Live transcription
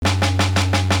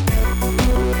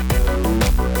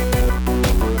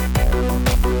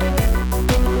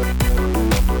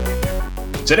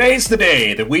Today's the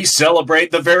day that we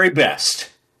celebrate the very best,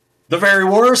 the very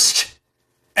worst,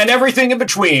 and everything in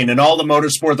between in all the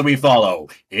motorsport that we follow.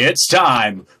 It's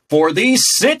time for the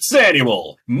 6th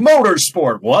annual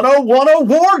Motorsport 101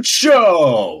 Award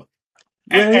Show.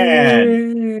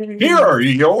 And here are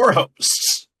your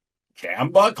hosts, Cam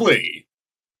Buckley,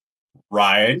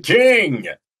 Ryan King,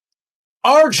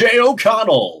 RJ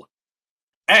O'Connell,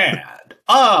 and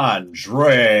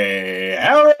Andre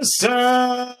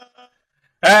Harrison.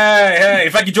 Hey,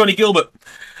 thank you, Johnny Gilbert.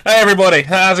 Hey, everybody,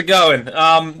 how's it going?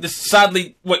 This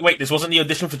wasn't the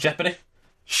audition for Jeopardy?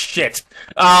 Shit.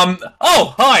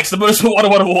 Hi, it's the Motorsport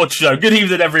 101 Awards Show. Good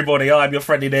evening, everybody. I'm your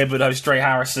friendly neighbourhood host, Trey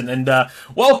Harrison, and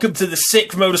welcome to the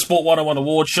 6th Motorsport 101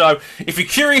 Awards Show. If you're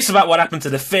curious about what happened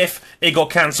to the 5th, it got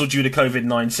cancelled due to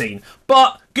COVID-19.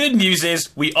 But good news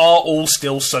is, we are all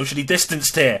still socially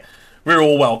distanced here. We're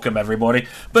all welcome, everybody.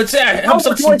 But I'm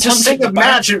going to sing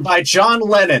Imagine by John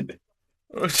Lennon.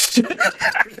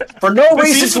 For no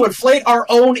reason to inflate our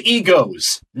own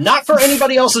egos, not for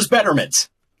anybody else's betterment.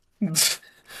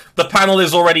 The panel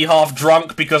is already half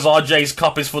drunk because RJ's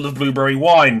cup is full of blueberry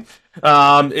wine.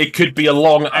 It could be a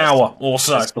long hour or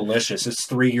so. That's delicious. It's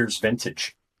 3 years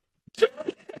vintage.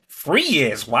 3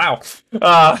 years, wow.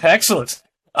 Excellent.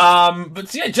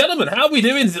 But yeah, gentlemen, how are we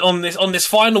doing on this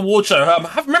final award show?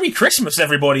 Have Merry Christmas,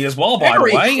 everybody, as well, by the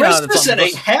way. Merry Christmas and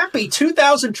a happy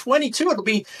 2022. It'll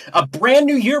be a brand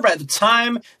new year by the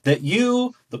time that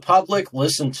you, the public,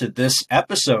 listen to this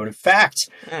episode. In fact,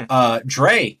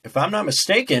 Dre, if I'm not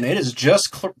mistaken, it is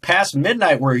just past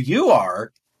midnight where you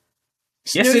are.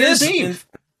 Yes, it is. Eve.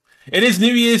 It is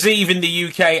New Year's Eve in the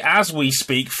UK as we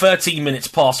speak, 13 minutes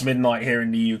past midnight here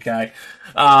in the UK.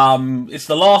 It's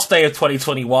the last day of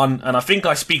 2021, and I think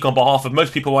I speak on behalf of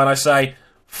most people when I say,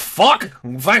 fuck,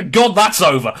 thank God that's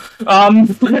over.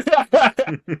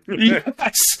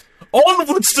 Yes,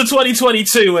 onwards to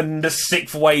 2022 and the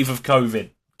 6th wave of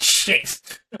COVID.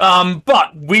 Shit.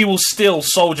 But we will still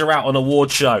soldier out an award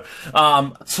show,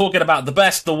 talking about the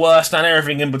best, the worst, and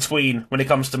everything in between when it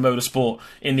comes to motorsport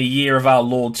in the year of our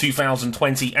Lord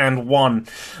 2021.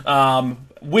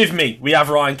 With me, we have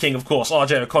Ryan King, of course,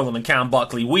 RJ O'Connell, and Cam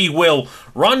Buckley. We will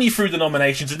run you through the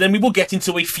nominations, and then we will get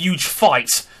into a huge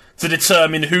fight to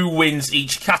determine who wins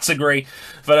each category.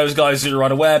 For those guys who are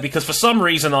unaware, because for some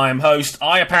reason I am host,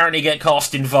 I apparently get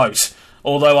cast in votes.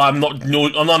 Although I'm not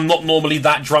normally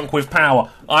that drunk with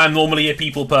power. I am normally a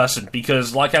people person,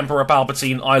 because, like Emperor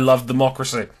Palpatine, I love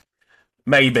democracy.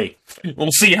 Maybe.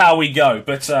 We'll see how we go.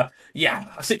 But, yeah,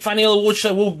 I think Annual Award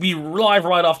Show will be live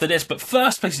right after this. But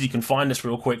first, places you can find us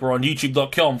real quick. We're on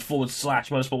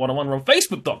youtube.com/motorsport101. We're on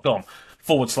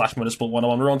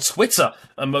facebook.com/motorsport101. We're on Twitter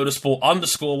at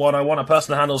motorsport_101. Our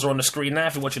personal handles are on the screen now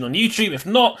if you're watching on YouTube. If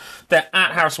not, they're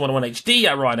at Harrison101HD,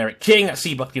 at Ryan Eric King, at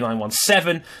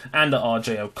CBuckley917, and at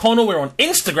RJ O'Connell. We're on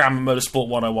Instagram at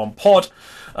motorsport101pod.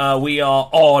 We are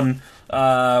on...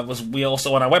 we are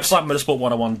also on our website,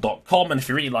 motorsport101.com, and if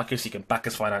you really like us, you can back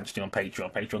us financially on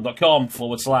Patreon,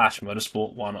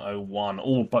 patreon.com/motorsport101.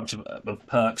 All a bunch of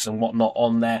perks and whatnot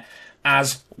on there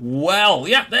as well.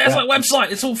 Yeah, there's our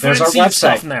website. It's all fancy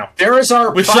stuff now. There is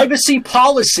our privacy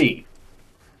policy.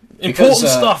 Important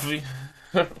stuff.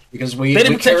 Because we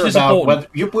care about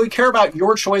we care about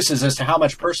your choices as to how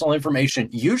much personal information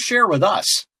you share with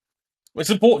us. It's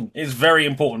important. It's very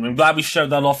important. I'm glad we showed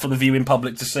that off for the viewing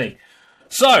public to see.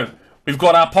 So, we've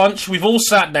got our punch. We've all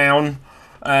sat down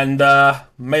and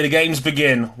may the games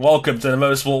begin. Welcome to the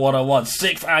Motorsport 101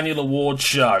 6th Annual Awards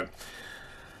Show.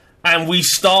 And we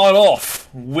start off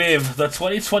with the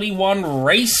 2021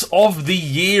 Race of the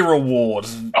Year Award.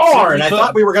 And I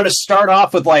thought we were going to start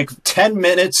off with like 10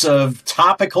 minutes of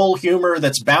topical humor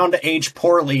that's bound to age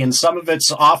poorly, and some of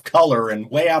it's off color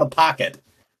and way out of pocket.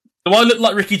 Do I look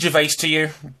like Ricky Gervais to you?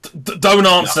 Don't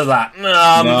answer that.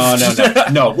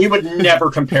 No. We would never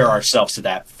compare ourselves to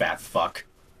that fat fuck.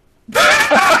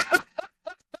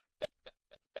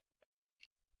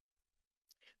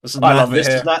 This is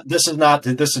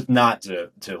not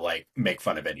to like make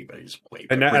fun of anybody's weight.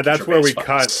 And that's where we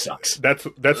cut.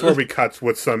 That's where we cut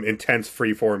with some intense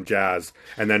freeform jazz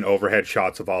and then overhead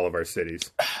shots of all of our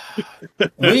cities.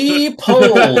 We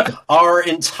polled our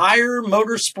entire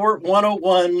Motorsport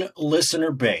 101 listener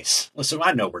base. Listen,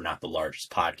 I know we're not the largest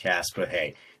podcast, but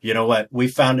hey, you know what? We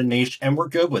found a niche and we're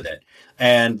good with it.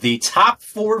 And the top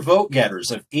 4 vote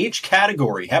getters of each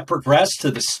category have progressed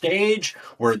to the stage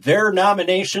where their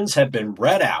nominations have been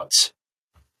read out.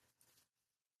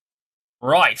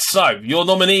 Right, so your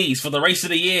nominees for the Race of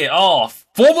the Year are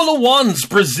Formula One's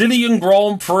Brazilian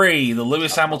Grand Prix, the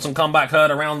Lewis Hamilton comeback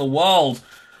heard around the world.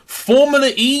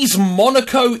 Formula E's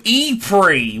Monaco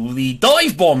E-Prix, the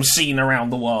dive bomb scene around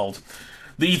the world.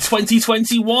 The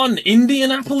 2021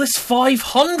 Indianapolis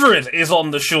 500 is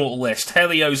on the short list.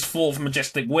 Helio's fourth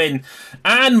majestic win.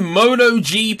 And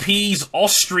MotoGP's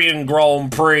Austrian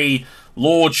Grand Prix.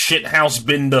 Lord Shithouse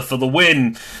Binder for the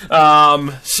win.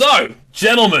 So,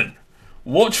 gentlemen,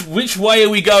 which way are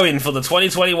we going for the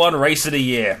 2021 Race of the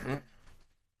Year?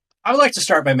 I would like to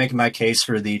start by making my case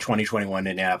for the 2021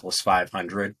 Indianapolis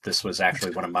 500. This was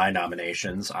actually one of my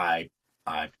nominations. I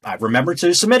remembered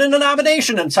to submit in a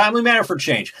nomination in a timely manner for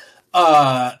change.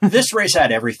 This race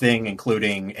had everything,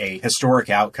 including a historic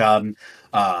outcome,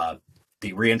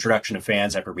 the reintroduction of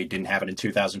fans after we didn't have it in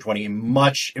 2020, a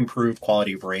much improved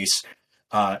quality of race,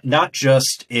 not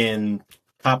just in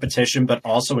competition, but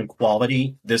also in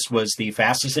quality. This was the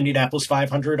fastest Indianapolis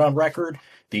 500 on record.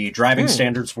 The driving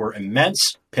standards were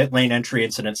immense. Pit lane entry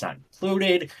incidents not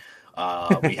included.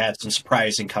 We had some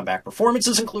surprising comeback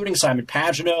performances, including Simon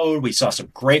Pagenaud. We saw some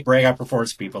great breakout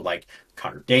performances, people like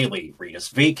Connor Daly, Rinus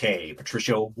VeeKay,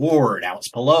 Patricia Ward, Alex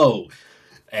Palou.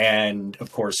 And,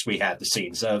 of course, we had the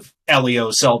scenes of Elio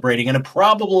celebrating an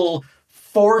improbable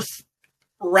fourth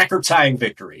record-tying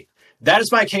victory. That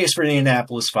is my case for the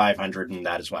Indianapolis 500, and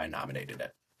that is why I nominated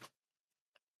it.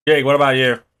 Jake, what about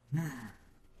you?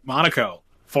 Monaco.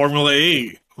 Formula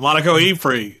E. Monaco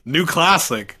E-Prix. New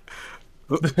classic.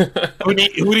 Who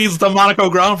needs the Monaco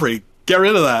Grand Prix? Get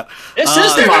rid of that. This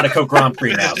is the Monaco Grand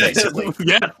Prix now, basically.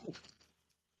 Yeah.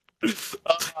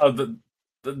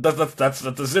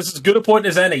 That's as good a point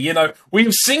as any. You know,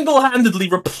 we've single-handedly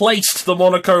replaced the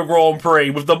Monaco Grand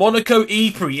Prix with the Monaco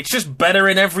E-Prix. It's just better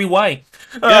in every way.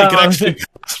 Yeah, you can actually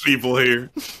pass people here.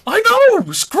 I know!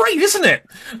 It's great, isn't it?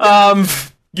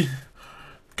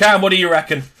 Cam, what do you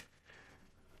reckon?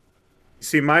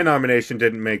 See, my nomination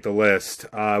didn't make the list.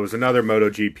 It was another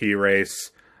MotoGP race.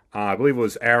 I believe it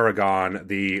was Aragon,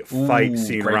 the fight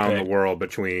scene around the world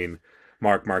between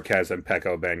Marc Marquez and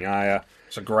Pecco Bagnaia.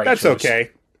 It's a great That's choice. okay.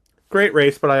 Great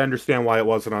race, but I understand why it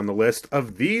wasn't on the list.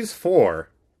 Of these four,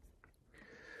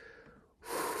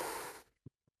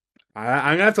 I'm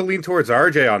going to have to lean towards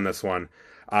RJ on this one.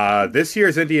 This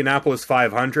year's Indianapolis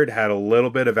 500 had a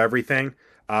little bit of everything.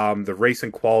 The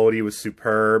racing quality was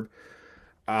superb.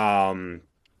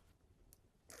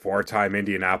 Four-time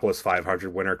Indianapolis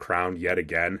 500 winner crowned yet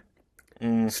again.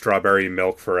 Strawberry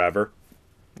milk forever.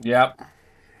 Yep.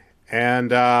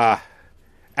 And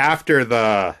after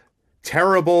the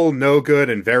terrible, no good,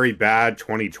 and very bad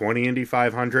 2020 Indy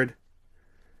 500,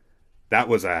 that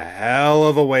was a hell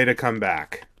of a way to come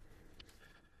back.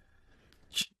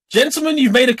 Gentlemen,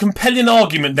 you've made a compelling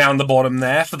argument down the bottom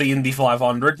there for the Indy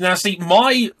 500. Now, see,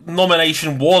 my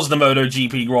nomination was the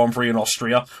MotoGP Grand Prix in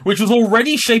Austria, which was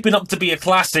already shaping up to be a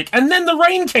classic, and then the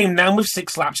rain came down with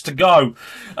 6 laps to go.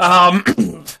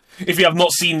 If you have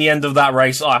not seen the end of that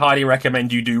race, I highly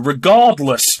recommend you do.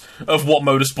 Regardless of what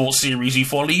motorsport series you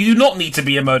follow, you do not need to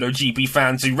be a MotoGP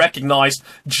fan to recognise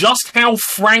just how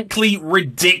frankly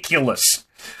ridiculous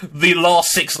the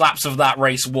last 6 laps of that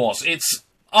race was. It's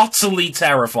utterly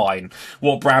terrifying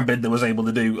what Brad Binder was able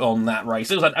to do on that race.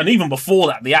 And even before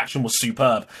that, the action was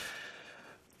superb.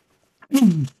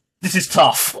 This is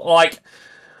tough. Like,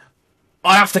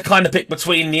 I have to kind of pick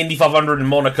between the Indy 500 and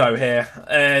Monaco here,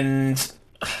 and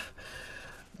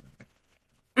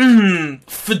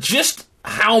for just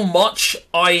how much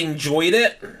I enjoyed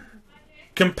it,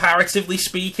 comparatively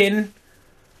speaking,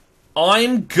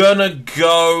 I'm gonna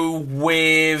go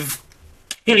with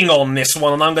King on this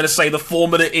one, and I'm going to say the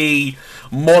Formula E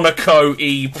Monaco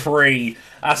E-Prix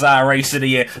as our race of the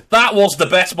year. That was the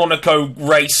best Monaco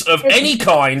race of any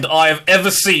kind I have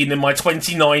ever seen in my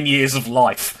 29 years of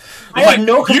life. I have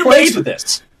no complaints with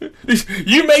this.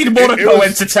 You made Monaco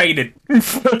entertaining.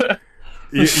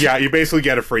 You basically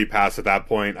get a free pass at that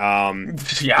point.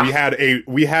 Yeah.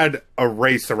 We had a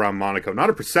race around Monaco,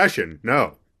 not a procession.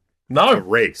 No, a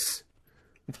race.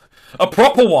 A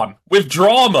proper one, with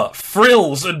drama,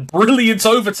 frills, and brilliant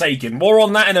overtaking. More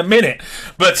on that in a minute.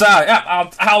 But our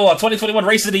 2021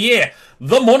 Race of the Year,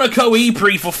 the Monaco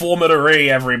E-Prix for Formula E,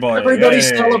 everybody. Everybody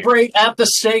celebrate at the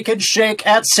Steak and Shake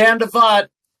at Sandoval.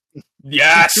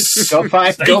 Yes! Go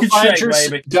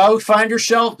find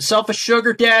yourself a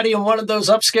sugar daddy in one of those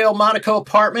upscale Monaco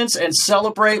apartments and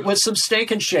celebrate with some Steak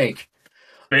and Shake.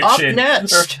 Up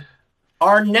next,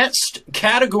 our next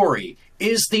category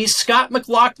is the Scott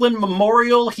McLaughlin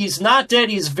Memorial He's Not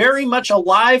Dead, He's Very Much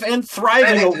Alive and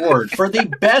Thriving Award for the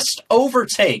best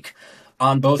overtake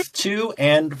on both 2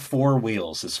 and 4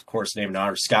 wheels. This is, of course, named in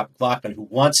honor of Scott McLaughlin, who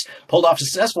once pulled off a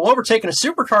successful overtake in a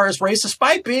supercars race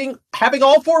despite having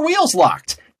all 4 wheels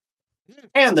locked.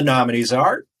 And the nominees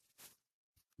are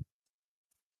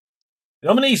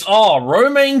Nominees are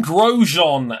Romain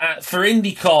Grosjean for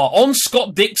IndyCar, on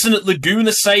Scott Dixon at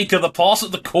Laguna Seca, the pass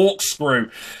at the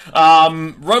corkscrew.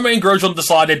 Romain Grosjean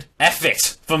decided F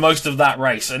it for most of that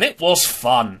race, and it was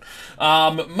fun.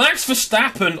 Max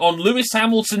Verstappen on Lewis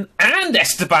Hamilton and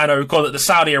Esteban Ocon at the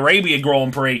Saudi Arabia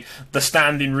Grand Prix, the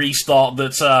stand-in restart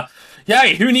that,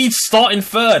 yay, who needs starting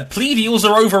third? Plea deals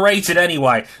are overrated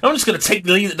anyway. I'm just going to take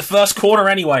the lead at the first corner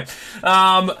anyway.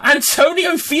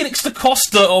 Antonio Felix da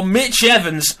Costa or Mitch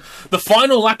Evans, the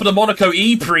final lap of the Monaco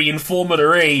E-Prix in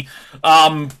Formula E.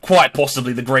 Quite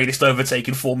possibly the greatest overtake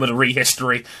in Formula E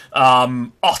history.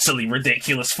 Utterly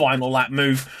ridiculous final lap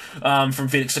move from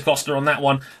Felix da Costa on that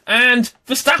one. And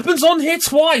Verstappen's on here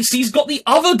twice. He's got the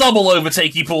other double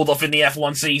overtake he pulled off in the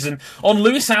F1 season on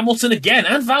Lewis Hamilton again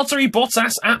and Valtteri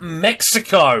Bottas at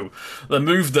Mexico. The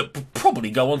move that will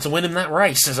probably go on to win him that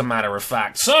race, as a matter of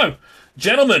fact. So,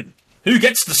 gentlemen, who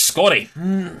gets the Scotty?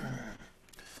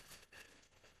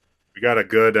 We got a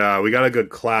good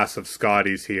class of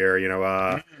Scotties here. You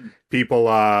know, people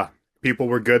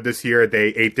were good this year. They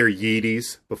ate their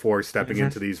Yeeties before stepping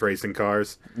into these racing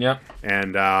cars. Yeah,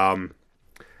 and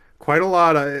quite a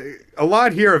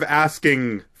lot here of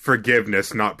asking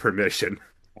forgiveness, not permission.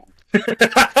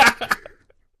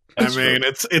 I mean,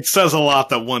 it says a lot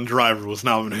that one driver was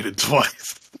nominated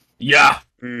twice. Yeah.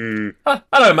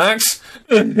 Hello, Max.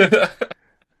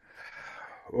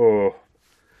 Oh.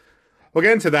 We'll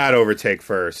get into that overtake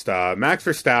first. Max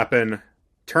Verstappen,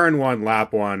 turn 1,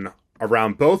 lap 1,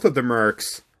 around both of the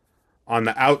Mercs on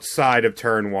the outside of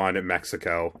turn 1 in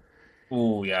Mexico.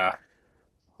 Oh, yeah.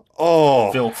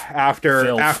 Oh, Filth.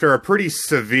 After a pretty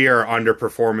severe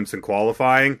underperformance in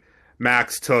qualifying,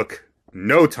 Max took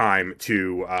no time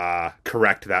to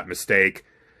correct that mistake.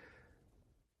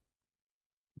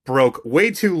 Broke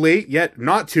way too late, yet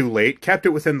not too late, kept it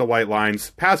within the white lines,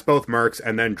 passed both Mercs,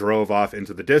 and then drove off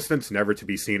into the distance, never to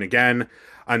be seen again,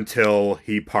 until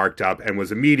he parked up and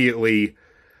was immediately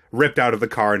ripped out of the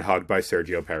car and hugged by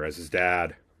Sergio Perez's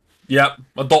dad. Yep,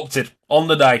 adopted on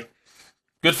the day.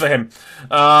 Good for him.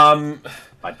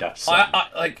 My Dutch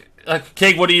son.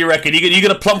 King, what do you reckon? You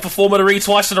going to plump for Formula E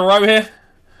twice in a row here?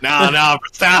 No,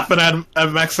 Verstappen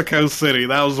at Mexico City.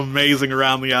 That was amazing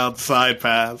around the outside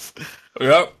pass.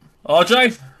 Yep.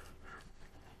 RJ?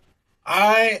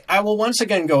 I will once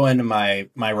again go into my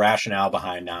rationale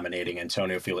behind nominating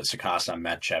Antonio Felix da Costa and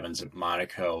Mitch Evans at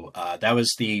Monaco. That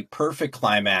was the perfect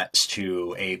climax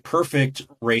to a perfect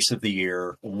race of the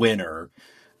year winner.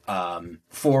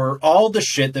 For all the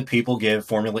shit that people give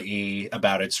Formula E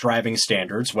about its driving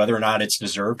standards, whether or not it's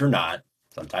deserved or not,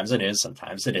 sometimes it is,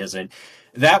 sometimes it isn't.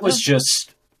 That was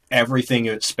just everything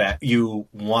you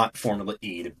want Formula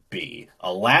E to be.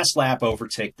 A last lap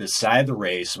overtake this side of the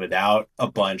race without a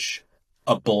bunch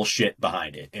of bullshit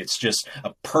behind it. It's just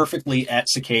a perfectly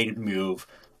executed move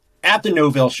at the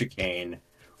Nouvelle Chicane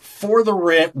for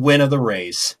the win of the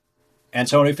race.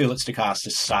 Antonio Felix da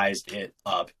Costa sized it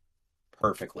up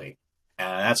perfectly.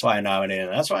 And that's why I nominated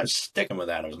him. That's why I'm sticking with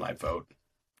that as my vote.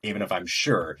 Even if I'm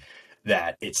sure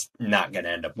that it's not going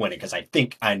to end up winning, because I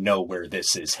think I know where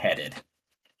this is headed.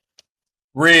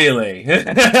 Really?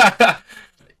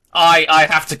 I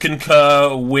have to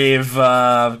concur with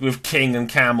King and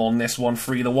Cam on this one,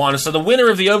 3-1. So the winner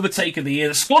of the overtake of the year,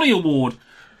 the Scotty Award,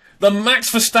 the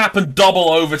Max Verstappen double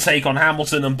overtake on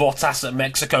Hamilton and Bottas at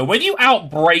Mexico. When you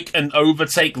outbrake and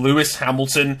overtake Lewis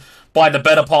Hamilton by the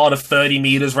better part of 30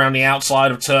 meters around the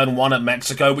outside of turn 1 at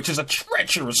Mexico, which is a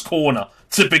treacherous corner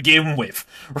to begin with,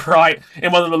 right?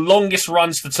 In one of the longest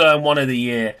runs to turn 1 of the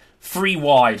year, 3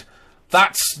 wide.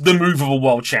 That's the move of a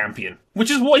world champion, which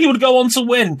is what he would go on to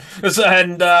win.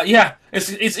 And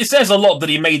it says a lot that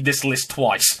he made this list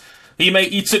twice.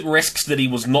 He took risks that he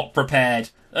was not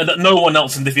prepared, that no one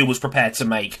else in the field was prepared to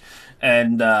make.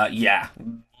 And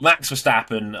Max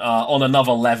Verstappen on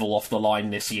another level off the line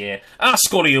this year. Our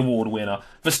Scotty Award winner,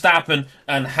 Verstappen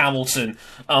and Hamilton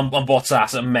on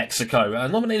Bottas at Mexico.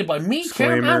 Nominated by me,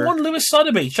 Cam, and one Lewis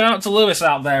Sotheby. Shout out to Lewis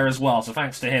out there as well, so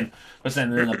thanks to him for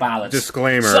sending in the ballots.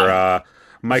 Disclaimer,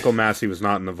 Michael Massey was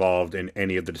not involved in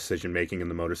any of the decision-making in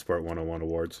the Motorsport 101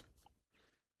 awards.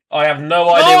 I have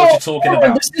no idea what you're talking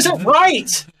about. This isn't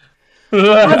right!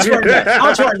 On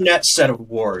to our next set of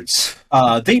awards.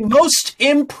 The most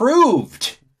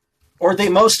improved, or the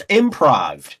most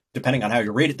improved, depending on how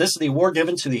you read it. This is the award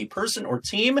given to the person or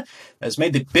team that has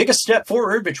made the biggest step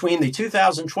forward between the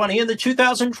 2020 and the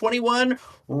 2021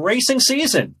 racing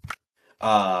season.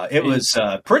 It was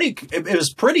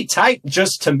pretty tight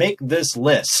just to make this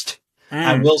list.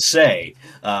 I will say,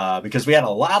 because we had a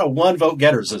lot of one vote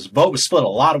getters. This vote was split a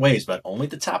lot of ways, but only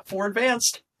the top 4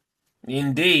 advanced.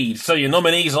 Indeed. So your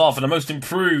nominees are for the most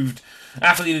improved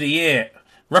athlete of the year.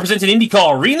 Representing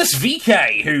IndyCar, Rinus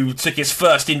VeeKay, who took his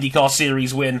first IndyCar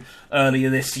Series win earlier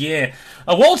this year.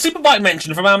 A World Superbike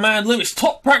mention from our man Lewis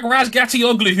Toprak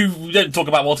Razgatlioglu, who we don't talk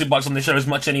about World Superbikes on the show as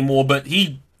much anymore, but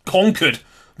he conquered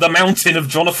the mountain of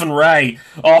Jonathan Ray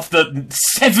after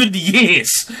 7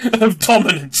 years of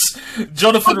dominance.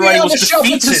 Jonathan Ray was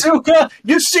defeated. Suzuka,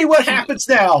 you see what happens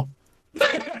now.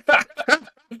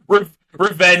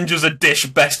 Revenge is a dish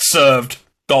best served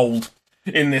gold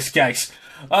in this case.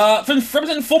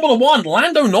 Representing Formula One,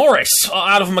 Lando Norris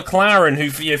out of McLaren,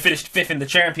 who finished 5th in the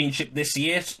championship this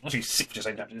year. Actually,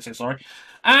 6th, sorry.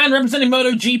 And representing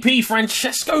MotoGP,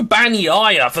 Francesco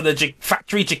Bagnaia for the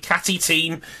factory Ducati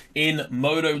team in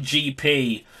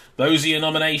MotoGP. Those are your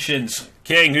nominations.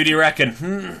 King, who do you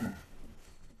reckon?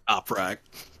 Toprak.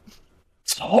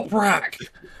 Toprak.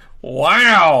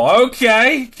 Wow.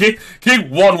 Okay. King,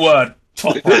 one word.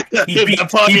 Toprak. He beat.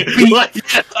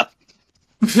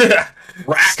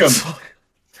 Rack him.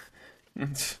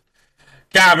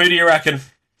 Cam, who do you reckon?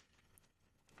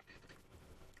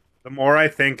 The more I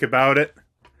think about it,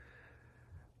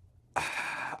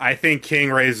 I think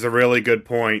King raises a really good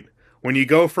point. When you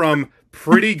go from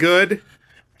pretty good in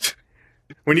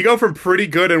World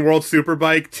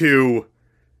Superbike to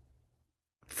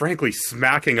frankly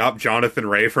smacking up Jonathan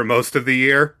Ray for most of the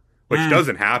year, which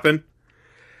doesn't happen.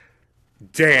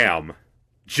 Damn.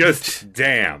 Just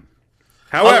damn.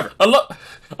 However, I love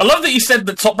that you said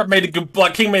that Toprak made a good,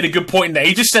 King made a good point there.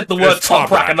 He just said the word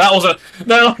Toprak, and that was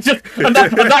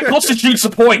that constitutes a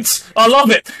point. I love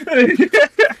it.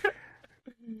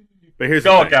 But here's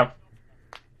Go the on, thing. Cam.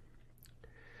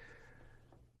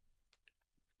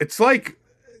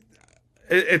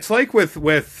 It's like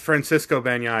with Francisco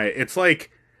Bagnaia. It's like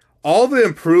all the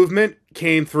improvement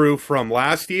came through from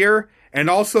last year, and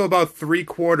also about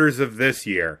 3/4 of this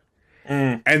year.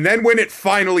 And then when it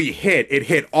finally hit, it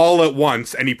hit all at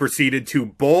once, and he proceeded to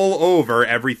bowl over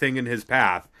everything in his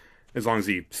path, as long as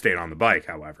he stayed on the bike,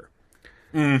 however.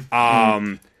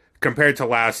 Compared to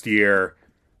last year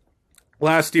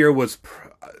was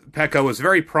Pecco was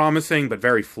very promising, but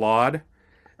very flawed.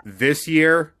 This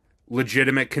year,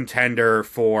 legitimate contender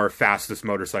for fastest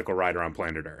motorcycle rider on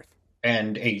planet Earth.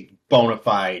 And a bona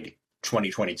fide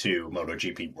 2022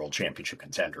 MotoGP World Championship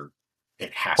contender.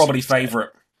 It has Probably to be favourite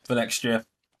for next year,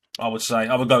 I would say.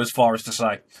 I would go as far as to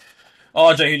say.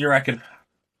 RJ, who do you reckon?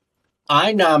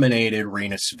 I nominated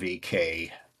Rinus VeeKay.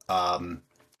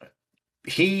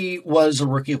 He was a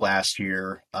rookie last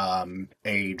year.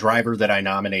 A driver that I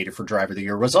nominated for Driver of the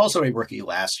Year was also a rookie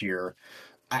last year.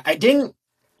 I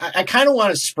kind of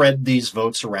want to spread these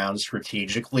votes around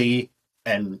strategically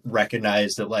and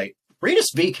recognize that, like,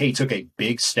 Rinus VeeKay took a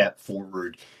big step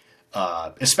forward,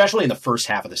 especially in the first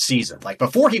half of the season. Like,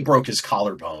 before he broke his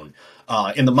collarbone,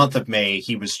 in the month of May,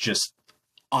 he was just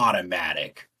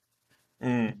automatic.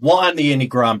 Won the Indy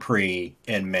Grand Prix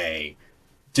in May,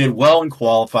 did well in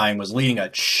qualifying, was leading a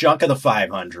chunk of the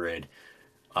 500,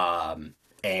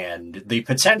 and the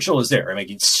potential is there. I mean,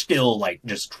 he's still, like,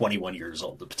 just 21 years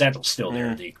old. The potential's still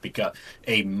there to become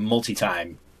a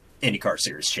multi-time IndyCar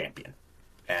Series champion.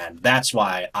 And that's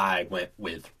why I went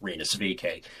with Rinus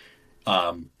VeeKay.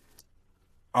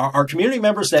 Our community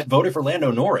members that voted for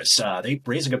Lando Norris, they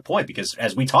raise a good point, because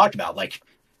as we talked about, like,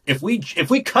 if we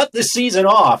cut this season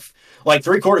off like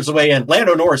 3/4 of the way in,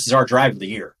 Lando Norris is our driver of the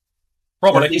year.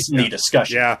 Probably. Or at least in the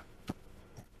discussion. Yeah.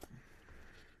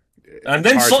 And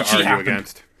then Hard to Sochi argue happened.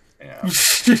 against.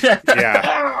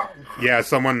 Yeah. Yeah,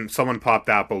 someone popped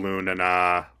that balloon and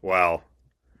well,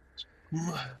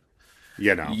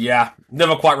 you know. Yeah,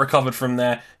 never quite recovered from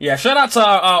there. Yeah, shout out to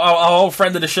our old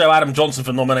friend of the show, Adam Johnson,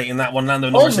 for nominating that one.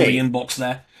 Lando Norris in the inbox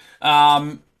there.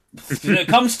 It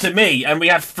comes to me, and we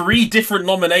had 3 different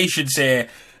nominations here,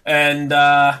 and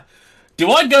do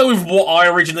I go with what I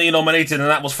originally nominated, and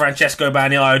that was Francesco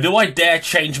Bagnaia, or do I dare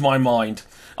change my mind?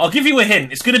 I'll give you a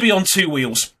hint. It's going to be on 2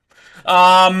 wheels.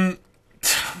 That's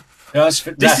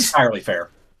entirely fair.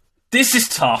 This is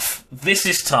tough.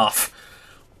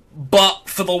 But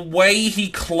for the way he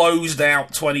closed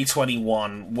out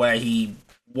 2021, where he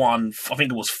won, I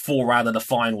think it was 4 out of the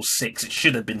final 6. It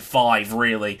should have been 5,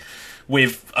 really,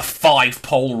 with a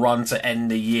 5-pole run to end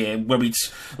the year. Where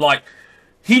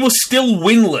he was still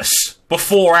winless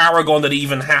before Aragon had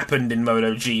even happened in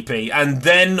MotoGP. And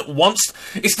then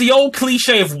it's the old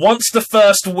cliche of once the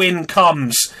first win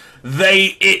comes,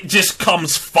 it just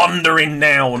comes thundering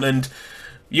down, and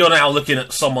you're now looking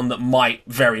at someone that might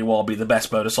very well be the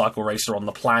best motorcycle racer on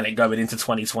the planet going into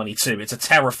 2022. It's a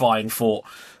terrifying thought.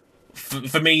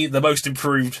 For me, the most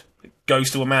improved goes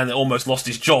to a man that almost lost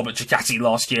his job at Ducati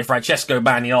last year, Francesco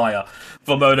Bagnaia,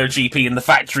 for MotoGP in the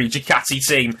factory Ducati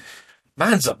team.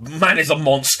 Man is a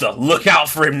monster. Look out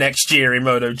for him next year in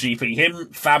MotoGP. Him,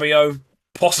 Fabio,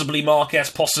 possibly Marquez,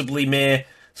 possibly Mir.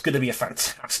 It's going to be a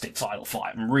fantastic title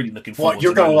fight. I'm really looking forward to it. Well,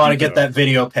 you're going to want to get that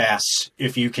video pass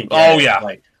if you can get it. Yeah.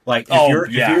 Like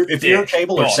if you're a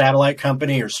cable or satellite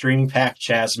company or streaming package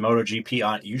has MotoGP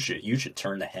on, you should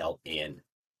turn the hell in.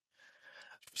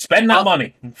 Spend that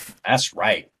money. That's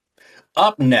right.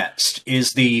 Up next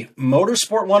is the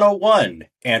Motorsport 101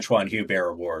 Antoine Hubert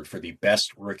Award for the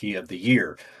Best Rookie of the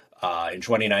Year. In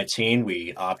 2019,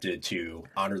 we opted to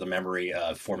honor the memory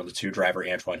of Formula 2 driver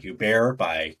Antoine Hubert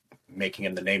by making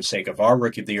him the namesake of our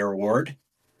Rookie of the Year award.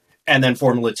 And then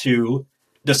Formula 2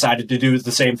 decided to do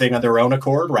the same thing on their own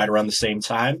accord right around the same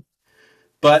time.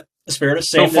 But the spirit of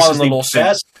saying this is the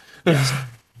best.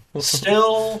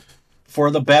 Still for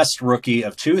the best rookie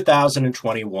of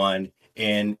 2021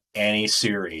 in any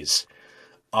series.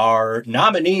 Our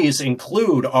nominees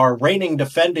include our reigning,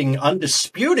 defending,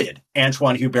 undisputed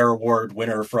Antoine Hubert Award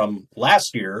winner from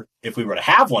last year, if we were to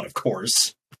have one, of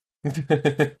course.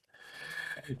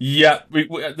 Yeah,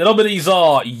 the nominees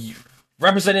are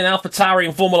representing AlphaTauri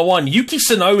in Formula 1, Yuki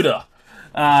Tsunoda.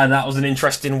 That was an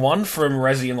interesting one from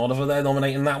Resi and Oliver there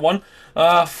nominating that one.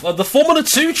 The Formula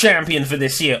 2 champion for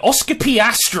this year, Oscar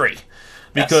Piastri.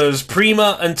 Because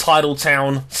Prima and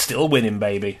Titletown still winning,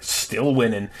 baby. Still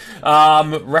winning.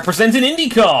 Representing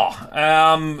IndyCar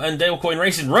and Dale Coyne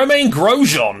Racing, Romain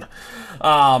Grosjean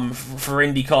for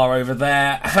IndyCar over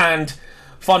there. And,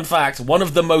 fun fact, one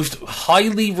of the most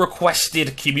highly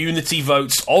requested community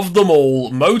votes of them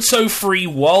all, Moto3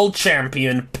 World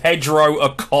Champion Pedro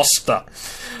Acosta,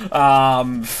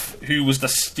 who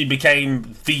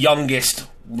became the youngest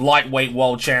lightweight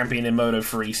world champion in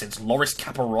Moto3 since Loris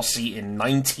Capirossi in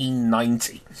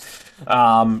 1990.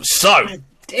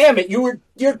 Damn it, you're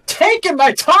taking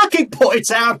my talking points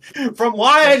out from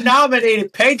why I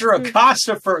nominated Pedro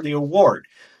Acosta for the award.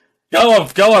 Go on,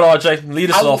 RJ.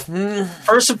 Lead us off.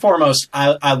 First and foremost,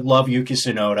 I love Yuki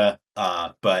Tsunoda,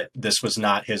 but this was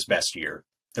not his best year.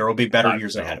 There will be better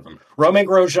years ahead of him. Romain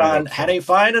Grosjean had a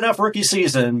fine enough rookie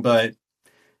season, but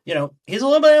he's a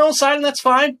little bit on the side, and that's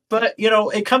fine. But,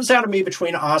 it comes down to me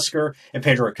between Oscar and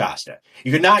Pedro Acosta.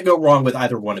 You could not go wrong with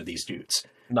either one of these dudes.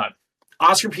 No.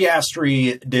 Oscar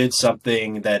Piastri did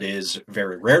something that is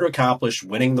very rare to accomplish,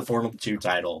 winning the Formula 2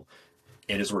 title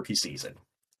in his rookie season.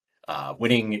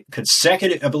 Winning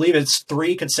consecutive, I believe it's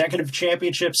 3 consecutive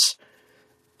championships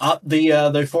up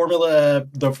the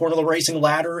Formula racing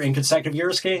ladder in consecutive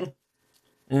years, King.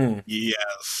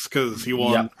 Yes, because he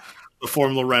won the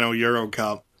Formula Renault Euro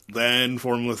Cup, then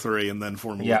Formula 3, and then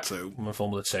Formula 2.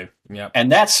 Formula 2, yeah.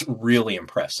 And that's really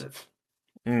impressive.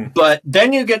 But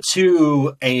then you get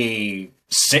to a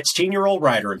 16-year-old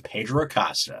rider in Pedro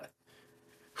Acosta,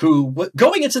 who,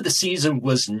 going into the season,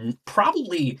 was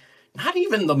probably not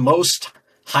even the most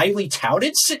highly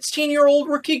touted 16-year-old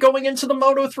rookie going into the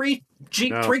Moto3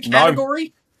 G3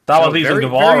 category. That was even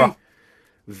Guevara.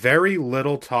 Very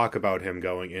little talk about him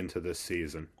going into this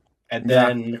season. And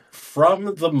then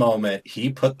from the moment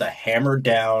he put the hammer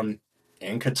down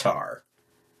in Qatar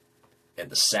in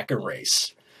the second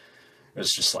race, it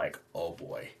was just like, oh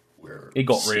boy, we're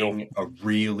seeing a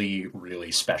really,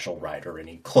 really special rider. And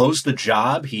he closed the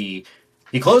job. He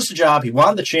closed the job. He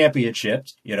won the championship.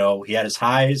 He had his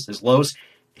highs, his lows.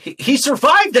 He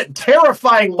survived a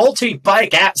terrifying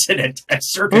multi-bike accident at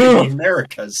Circuit of the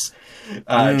Americas,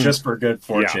 just for good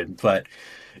fortune. But,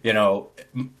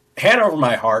 hand over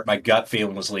my heart, my gut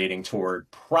feeling was leading toward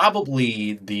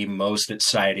probably the most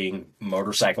exciting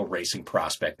motorcycle racing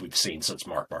prospect we've seen since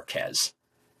Marc Marquez.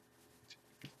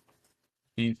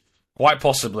 Quite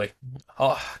possibly.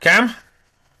 Cam?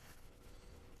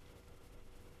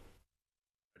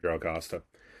 Pedro Acosta.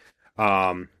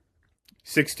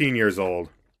 16 years old.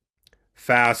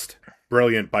 Fast,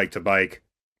 brilliant bike-to-bike.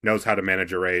 Knows how to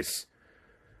manage a race.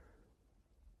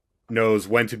 Knows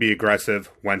when to be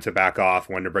aggressive, when to back off,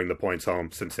 when to bring the points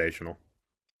home. Sensational.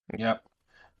 Yep.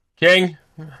 King?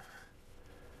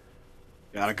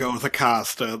 Gotta go with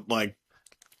Acosta.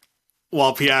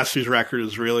 While Piastri's record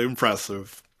is really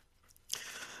impressive,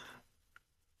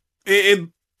 it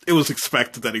was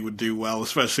expected that he would do well,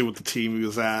 especially with the team he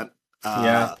was at.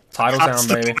 Titletown,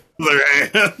 baby.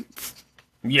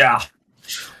 Yeah.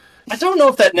 I don't know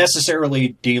if that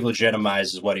necessarily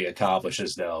delegitimizes what he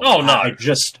accomplishes, though. Oh, no. I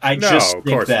just think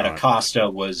that Acosta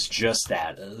was just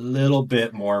that a little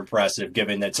bit more impressive,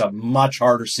 given that it's a much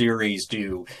harder series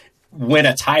to win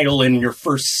a title in your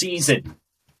first season.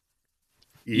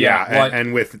 Yeah,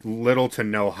 and with little to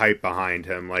no hype behind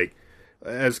him.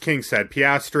 as King said,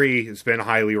 Piastri has been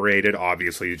highly rated.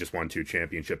 Obviously, he just won 2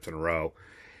 championships in a row.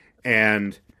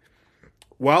 And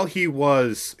while he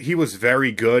was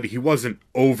very good, he wasn't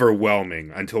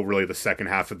overwhelming until really the second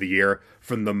half of the year.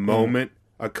 From the moment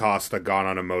Acosta got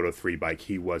on a Moto3 bike,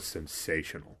 he was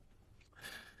sensational.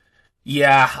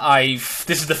 Yeah,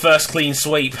 this is the first clean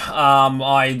sweep.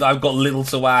 I've got little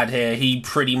to add here. He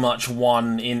pretty much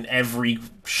won in every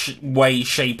way,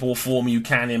 shape, or form you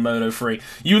can in Moto3.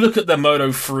 You look at the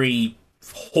Moto3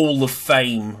 Hall of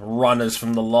Fame runners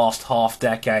from the last half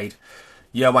decade.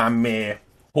 Joan Mir,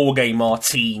 Jorge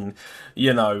Martin,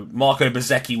 Marco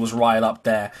Bezzecchi was right up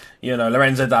there.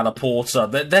 Lorenzo Dalla Porta.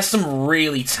 There's some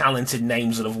really talented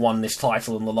names that have won this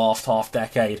title in the last half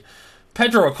decade.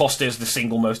 Pedro Acosta is the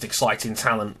single most exciting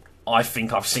talent I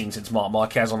think I've seen since Marc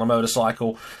Marquez on a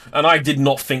motorcycle, and I did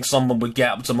not think someone would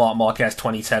get up to Marc Marquez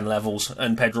 2010 levels,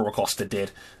 and Pedro Acosta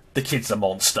did. The kid's a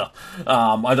monster.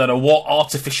 I don't know what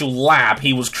artificial lab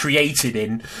he was created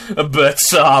in, but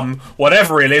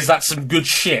whatever it is, that's some good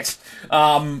shit.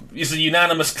 It's a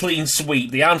unanimous clean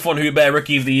sweep. The Antoine Hubert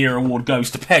Rookie of the Year award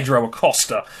goes to Pedro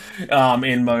Acosta in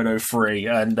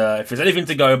Moto3, and if there's anything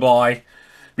to go by,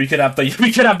 we could have the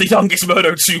youngest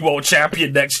Moto2 world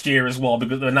champion next year as well,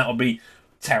 because then that would be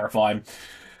terrifying.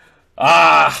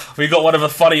 We got one of the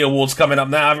funny awards coming up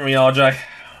now, haven't we, RJ?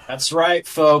 That's right,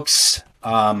 folks.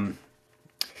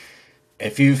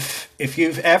 If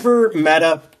you've ever met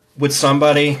up with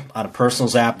somebody on a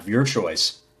personals app of your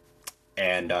choice,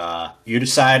 and you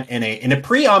decide in a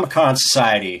pre-Omicron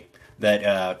society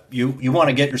that you want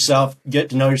to get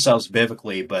to know yourselves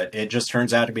biblically, but it just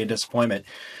turns out to be a disappointment.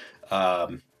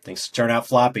 Things turn out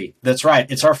floppy. That's right.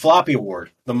 It's our Floppy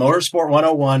Award, the Motorsport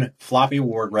 101 Floppy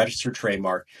Award registered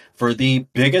trademark for the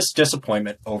biggest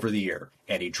disappointment over the year.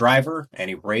 Any driver,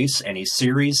 any race, any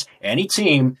series, any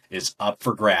team is up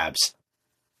for grabs.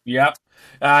 Yep.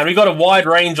 And we got a wide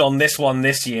range on this one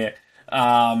this year.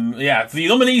 The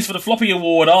nominees for the Floppy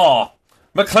Award are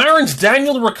McLaren's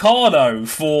Daniel Ricciardo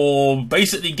for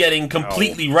basically getting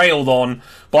completely railed on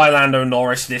by Lando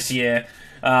Norris this year.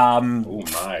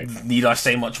 Need I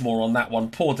say much more on that one?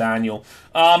 Poor Daniel.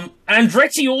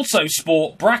 Andretti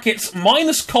Autosport brackets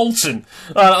minus Colton.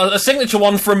 A signature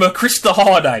one from Krista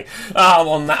Harday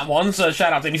on that one. So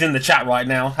shout out to him. He's in the chat right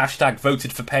now. Hashtag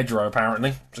voted for Pedro,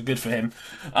 apparently. So good for him.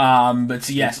 But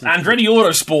yes, Andretti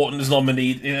Autosport is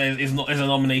a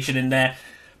nomination in there.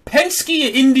 Penske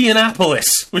at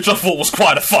Indianapolis, which I thought was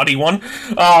quite a funny one.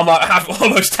 I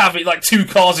almost have it like 2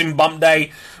 cars in bump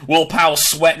day. Will Powell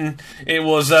sweating. It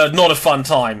was not a fun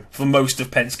time for most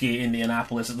of Penske at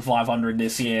Indianapolis at the 500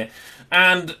 this year.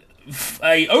 And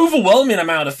a overwhelming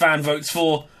amount of fan votes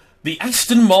for the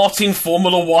Aston Martin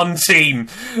Formula One team,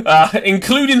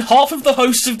 including half of the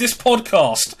hosts of this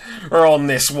podcast are on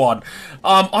this one.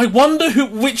 I wonder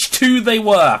which 2 they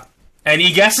were.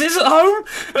 Any guesses at home?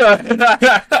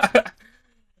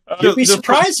 You'd be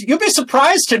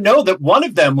surprised to know that one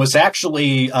of them was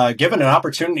actually given an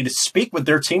opportunity to speak with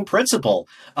their team principal,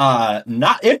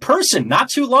 not in person, not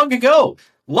too long ago.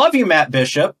 Love you, Matt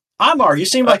Bishop. Amar, you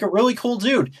seem like a really cool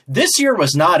dude. This year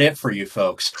was not it for you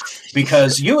folks,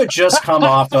 because you had just come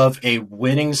off of a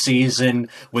winning season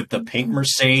with the pink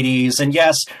Mercedes. And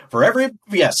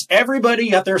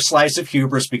everybody got their slice of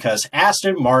hubris because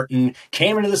Aston Martin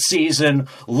came into the season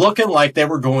looking like they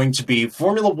were going to be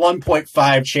Formula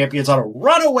 1.5 champions on a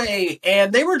runaway,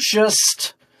 and they were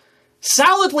just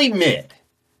solidly mid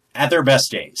at their best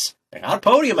days. They got a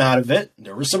podium out of it.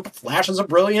 There were some flashes of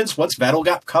brilliance once Vettel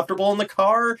got comfortable in the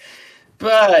car,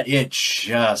 but it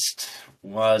just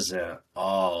wasn't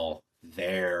all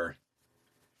there.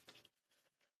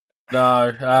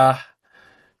 No.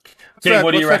 King,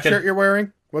 what do you reckon? What's that shirt you're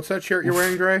wearing? What's that shirt you're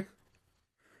wearing, Dre?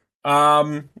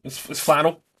 It's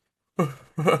flannel.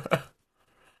 I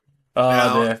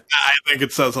think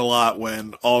it says a lot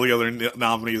when all the other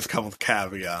nominees come with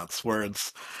caveats, where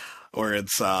it's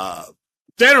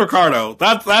Daniel Ricciardo,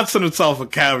 that's in itself a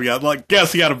caveat. Like,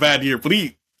 yes, he had a bad year, but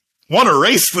he won a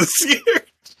race this year.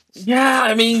 Yeah,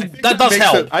 I mean, that does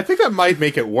help. I think that might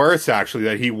make it worse, actually,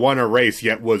 that he won a race,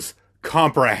 yet was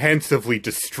comprehensively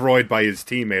destroyed by his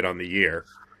teammate on the year.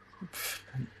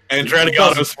 And Andretti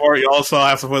Autosport, you also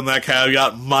have to put in that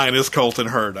caveat, minus Colton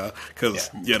Herta, because,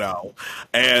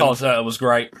 and Colton Herta was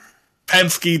great.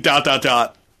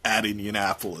 Penske, ... at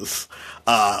Indianapolis.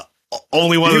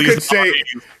 Only one of these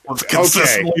was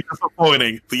consistently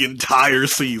disappointing the entire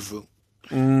season.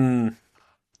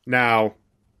 Now,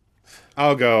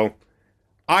 I'll go.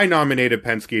 I nominated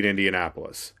Penske at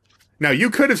Indianapolis. Now, you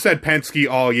could have said Penske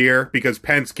all year because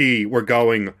Penske were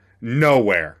going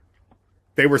nowhere.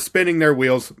 They were spinning their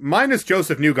wheels, minus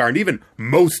Joseph Newgarden. Even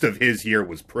most of his year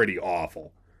was pretty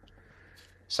awful.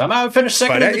 Somehow finished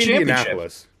second in the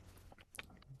Indianapolis.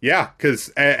 Yeah, because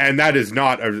and that does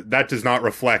not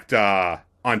reflect on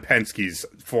Penske's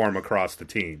form across the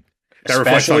team. That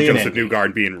reflects on Joseph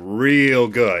Newgarden being real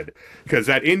good. Because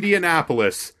at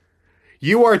Indianapolis,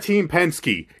 you are Team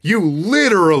Penske. You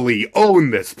literally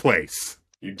own this place.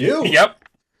 You do. Yep.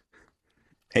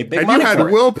 Hey, big and money you had for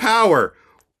it. Will Power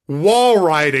wall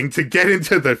riding to get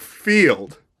into the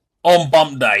field. On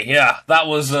bump day, yeah. That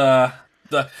was,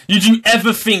 Did you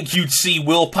ever think you'd see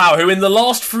Will Power, who in the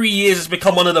last 3 years has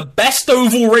become one of the best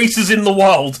oval racers in the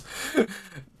world,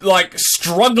 like,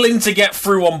 struggling to get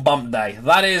through on bump day?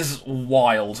 That is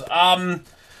wild.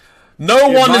 No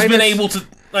one has been able to...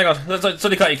 Hang on, let's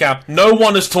cut your cap. No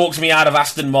one has talked me out of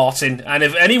Aston Martin, and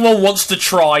if anyone wants to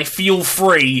try, feel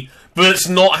free, but it's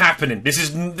not happening. This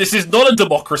is not a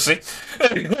democracy.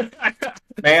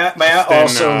 May I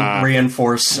also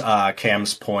reinforce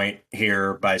Cam's point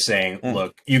here by saying,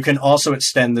 look, you can also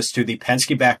extend this to the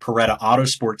Penske-backed Beretta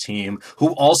Autosport team,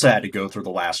 who also had to go through the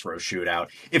last row shootout.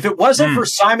 If it wasn't for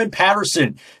Simon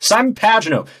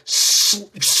Pagenaud,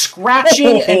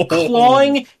 scratching and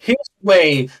clawing his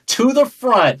way to the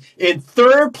front in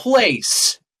third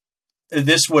place,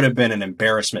 this would have been an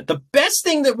embarrassment. The best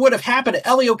thing that would have happened to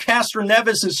Elio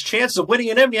Castroneves' chance of winning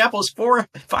an Indianapolis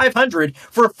 500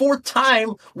 for a fourth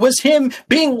time was him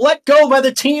being let go by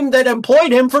the team that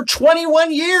employed him for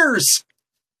 21 years.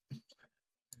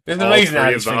 It's amazing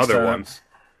how the other ones.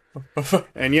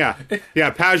 And yeah,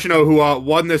 Pagenaud, who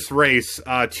won this race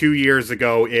 2 years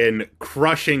ago in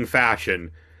crushing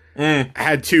fashion,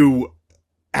 had to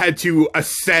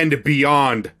ascend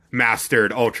beyond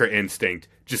mastered Ultra Instinct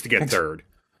just to get third.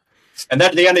 And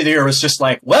then at the end of the year, it was just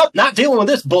like, well, not dealing with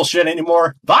this bullshit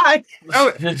anymore. Bye.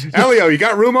 Elio, you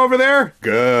got room over there?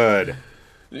 Good.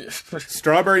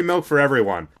 Strawberry milk for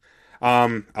everyone.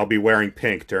 I'll be wearing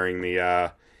pink during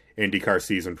the IndyCar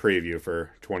season preview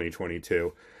for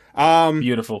 2022.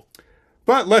 Beautiful.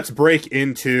 But let's break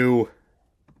into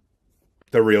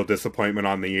the real disappointment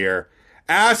on the year.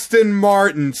 Aston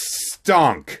Martin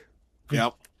stunk.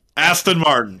 Yep. Aston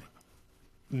Martin.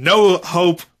 No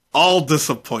hope, all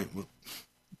disappointment.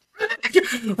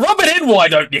 Rub it in, why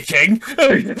don't you, King?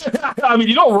 I mean,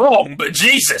 you're not wrong, but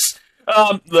Jesus.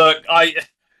 Look,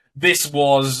 this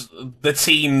was the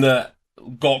team that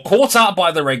got caught out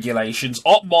by the regulations.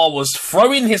 Otmar was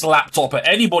throwing his laptop at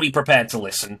anybody prepared to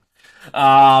listen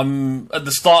at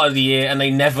the start of the year, and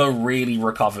they never really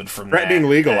recovered from that. Threatening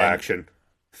legal action.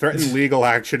 Threatened legal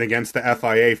action against the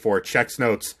FIA for checks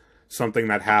notes, something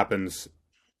that happens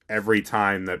every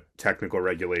time that technical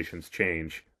regulations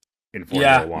change in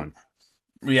Formula One.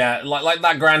 Yeah, like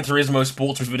that Gran Turismo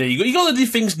sports video. You got to do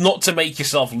things not to make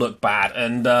yourself look bad,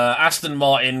 and Aston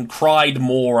Martin cried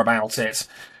more about it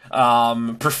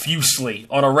profusely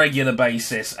on a regular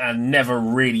basis and never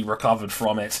really recovered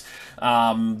from it.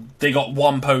 They got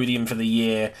one podium for the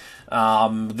year.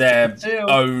 Their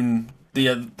own... we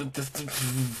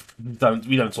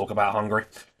don't talk about Hungary.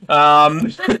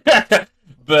 But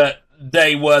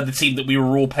they were the team that we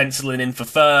were all penciling in for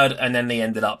third, and then they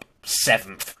ended up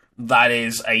seventh. That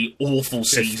is a awful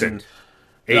season.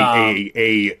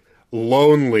 A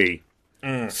lonely,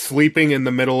 sleeping in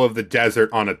the middle of the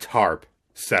desert on a tarp,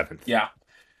 seventh. Yeah.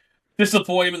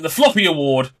 Disappointment. The floppy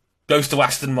award goes to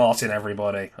Aston Martin,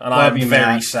 everybody. And I'm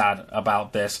very sad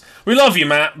about this. We love you,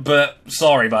 Matt, but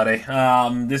sorry, buddy.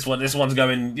 This one's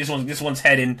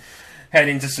heading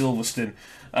to Silverstone.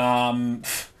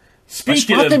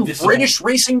 Speaking of British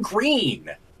Racing Green,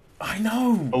 I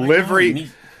know.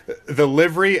 The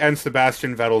livery and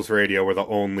Sebastian Vettel's radio were the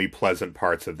only pleasant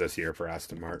parts of this year for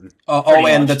Aston Martin.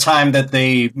 And the time that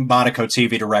the Monaco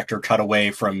TV director cut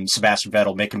away from Sebastian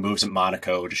Vettel making moves at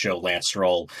Monaco to show Lance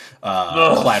Stroll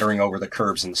clattering over the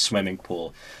curbs in the swimming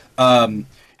pool.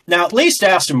 Now, at least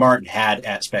Aston Martin had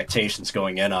expectations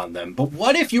going in on them, but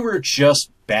what if you were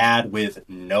just bad with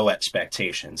no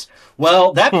expectations?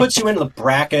 Well, that puts you into the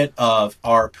bracket of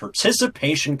our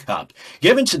Participation Cup,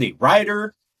 given to the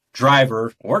rider,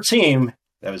 driver, or team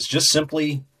that was just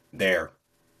simply there.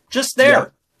 Just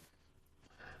there.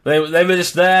 Yeah. They were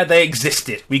just there. They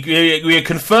existed. We are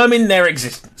confirming their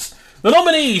existence. The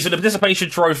nominees for the Participation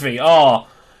Trophy are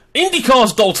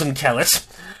IndyCar's Dalton Kellett,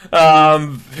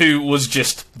 who was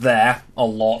just there a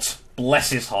lot. Bless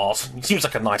his heart. He seems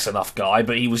like a nice enough guy,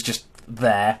 but he was just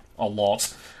there a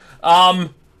lot.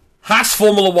 Haas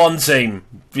Formula One team,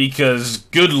 because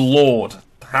good lord,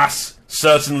 Haas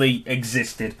certainly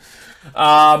existed.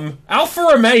 Alfa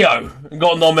Romeo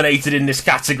got nominated in this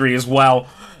category as well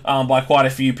by quite a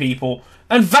few people.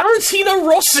 And Valentino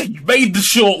Rossi made the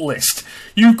shortlist.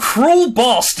 You cruel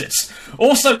bastards.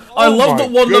 Also, I love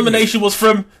that one nomination was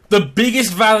from the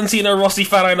biggest Valentino Rossi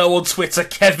fan I know on Twitter,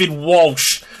 Kevin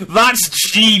Walsh. That's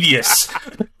genius.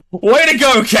 Way to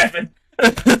go, Kevin.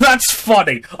 That's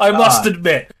funny, I must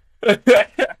admit.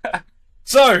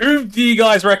 So, who do you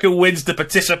guys reckon wins the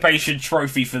participation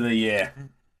trophy for the year?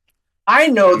 I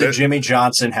know that Jimmy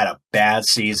Johnson had a bad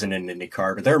season in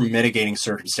IndyCar, but there are mitigating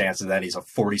circumstances that he's a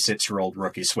 46-year-old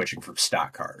rookie switching from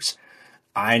stock cars.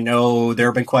 I know there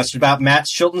have been questions about Matt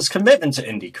Chilton's commitment to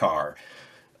IndyCar.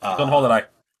 On holiday.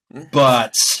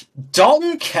 But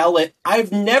Dalton Kellett,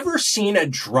 I've never seen a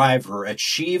driver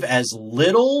achieve as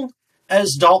little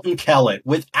as Dalton Kellett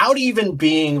without even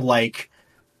being like...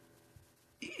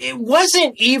 It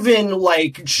wasn't even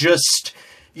like just...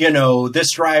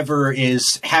 this driver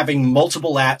is having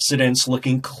multiple accidents,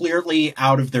 looking clearly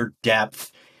out of their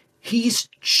depth. He's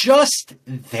just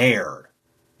there.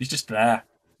 He's just there.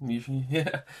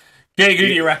 Yeah. Who do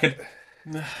you reckon?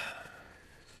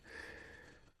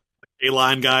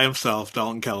 A-line guy himself,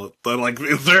 Dalton Kellett. But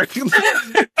is there...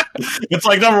 It's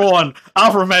like number one,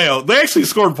 Alfa Romeo. They actually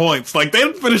scored points. They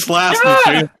didn't finish last this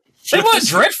year. They weren't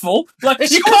dreadful.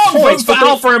 You can't vote for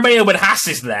Alfa Romeo when Haas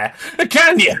is there,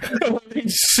 can you?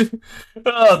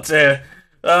 Oh dear.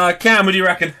 Cam, what do you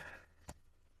reckon?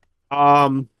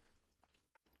 Tough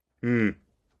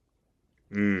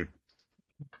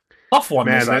one,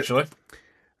 man, actually.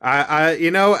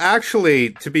 Actually,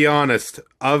 to be honest,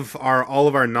 of all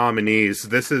of our nominees,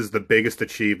 this is the biggest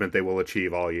achievement they will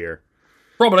achieve all year.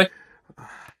 Probably.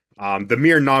 The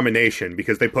mere nomination,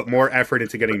 because they put more effort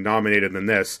into getting nominated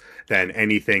than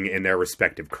anything in their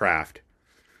respective craft.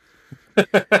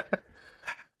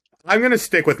 I'm going to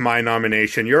stick with my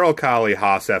nomination. Uralkali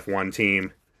Haas F1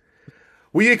 team.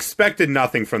 We expected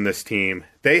nothing from this team.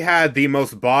 They had the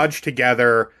most bodged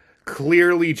together,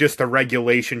 clearly just a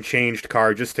regulation changed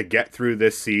car just to get through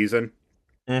this season.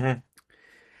 Mm-hmm.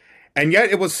 And yet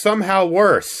it was somehow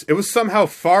worse. It was somehow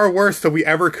far worse than we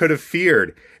ever could have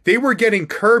feared. They were getting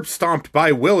curb stomped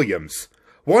by Williams.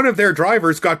 One of their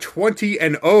drivers got 20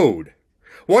 and 0'd.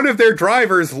 One of their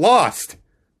drivers lost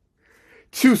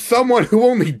to someone who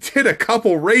only did a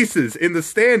couple races in the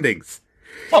standings.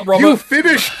 You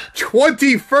finished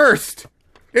 21st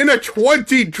in a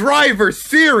 20-driver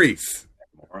series.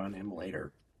 More on him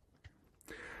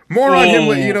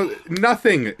later.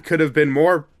 Nothing could have been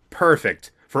more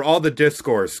perfect for all the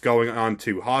discourse going on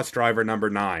to Haas driver number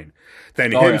 9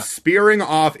 than him spearing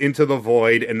off into the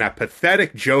void in that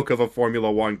pathetic joke of a Formula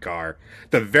One car,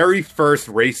 the very first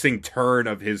racing turn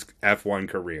of his F1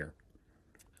 career.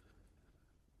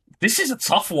 This is a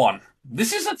tough one.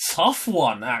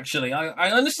 Actually.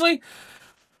 I honestly...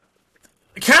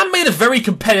 Cam made a very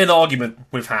compelling argument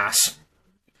with Haas.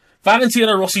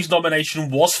 Valentino Rossi's nomination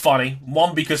was funny.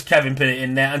 One, because Kevin put it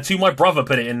in there, and two, my brother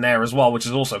put it in there as well, which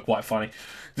is also quite funny.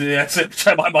 That's it,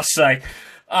 I must say.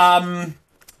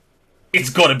 It's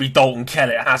got to be Dalton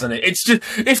Kellett, hasn't it? It's just,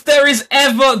 if there is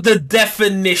ever the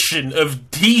definition of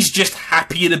he's just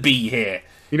happy to be here.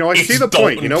 I see the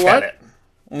point. You know what?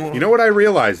 You know what I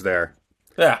realized there?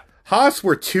 Yeah. Haas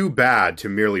were too bad to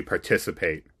merely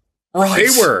participate. Right.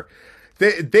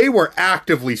 They were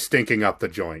actively stinking up the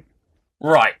joint.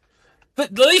 Right.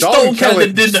 But at least Dalton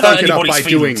Kellett didn't hurt anybody's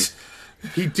feelings.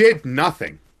 He did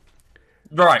nothing.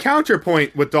 Right.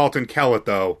 Counterpoint with Dalton Kellett,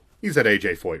 though, he's at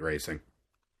AJ Foyt Racing.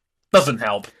 Doesn't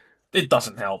help. It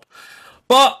doesn't help.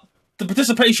 But the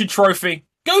participation trophy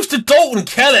goes to Dalton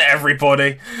Kellett,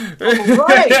 everybody.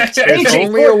 Right. It's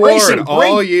only award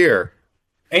all year.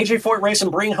 AJ Foyt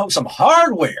Racing bringing home some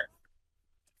hardware.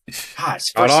 God,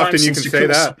 not often you can say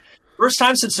that. First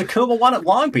time since Takuma won at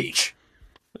Long Beach.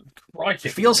 Right. It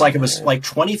feels like it was like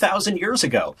 20,000 years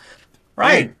ago.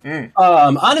 Right.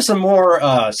 On to some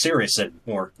more serious and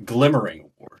more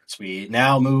glimmering awards. We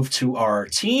now move to our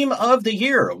Team of the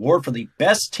Year award for the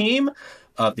best team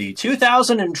of the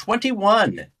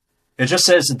 2021. It just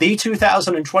says the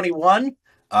 2021.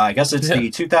 I guess it's the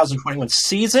 2021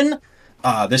 season.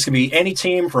 This can be any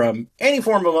team from any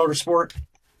form of motorsport,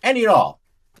 any at all.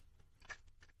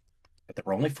 But there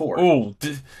were only 4. Oh,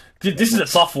 this is a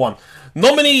tough one.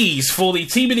 Nominees for the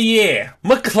Team of the Year.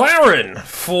 McLaren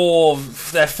for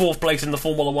their 4th place in the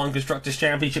Formula 1 Constructors'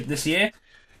 Championship this year.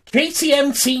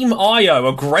 KTM Team IO,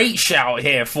 a great shout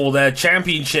here for their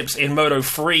championships in Moto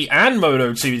 3 and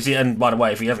Moto 2. And by the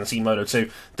way, if you haven't seen Moto 2,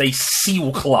 they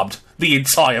seal clubbed the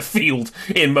entire field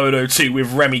in Moto 2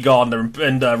 with Remy Gardner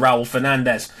and Raul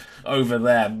Fernandez over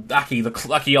there.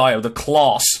 Aki IO, the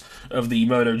class of the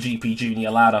MotoGP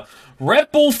Junior ladder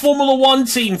Red Bull Formula One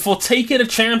team for taking a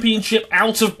championship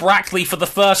out of Brackley for the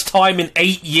first time in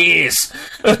 8 years,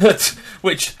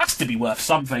 which has to be worth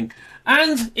something.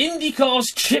 And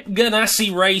IndyCar's Chip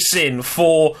Ganassi Racing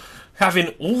for having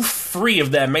all 3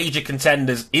 of their major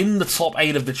contenders in the top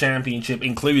 8 of the championship,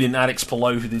 including Alex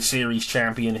Palou, the series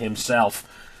champion himself.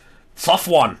 Tough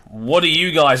one. What do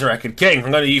you guys reckon? King, I'm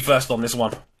going to you first on this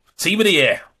one. Team of the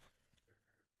year.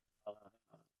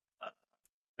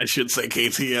 I should say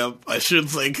KTM.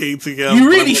 You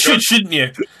really should, shouldn't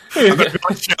you? I'm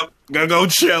gonna go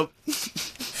Chip.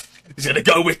 He's going to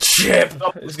go with Chip.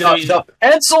 The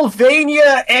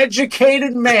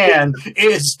Pennsylvania-educated man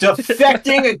is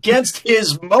defecting against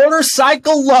his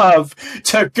motorcycle love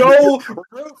to go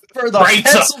root for the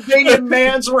Pennsylvania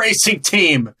man's racing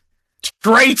team.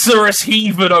 Traitorous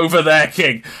heathen over there,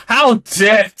 King. How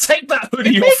dare... Take that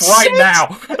hoodie off right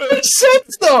now. It makes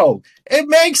sense, though. It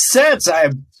makes sense.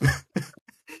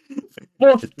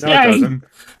 No, it doesn't.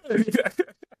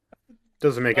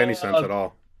 Doesn't make any sense at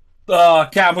all.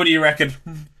 Cam, what do you reckon?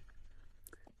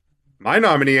 My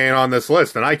nominee ain't on this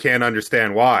list, and I can't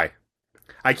understand why.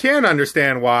 I can't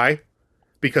understand why,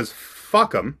 because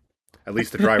fuck him. At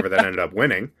least the driver that ended up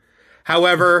winning.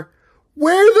 However,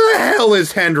 where the hell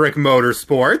is Hendrick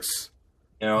Motorsports?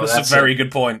 You know, that's a very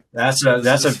good point. That's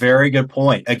a very good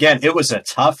point. Again, it was a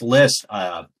tough list.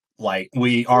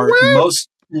 We are most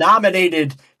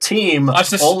nominated team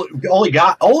only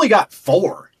got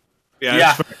 4.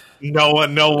 Yeah. No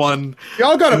one.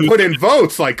 Y'all gotta put in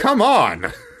votes. Like, come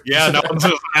on. Yeah, no one's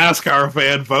an NASCAR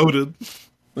fan voted.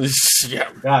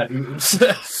 Yeah. God.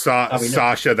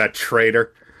 Sasha, that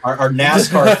traitor. Our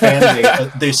NASCAR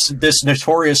fan base, this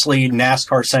notoriously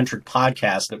NASCAR-centric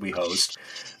podcast that we host.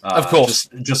 Of course.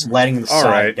 Just letting the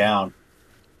side down.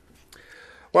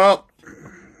 Well,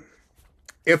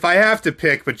 if I have to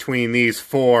pick between these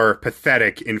 4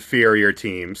 pathetic, inferior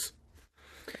teams,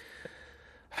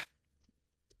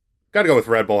 gotta go with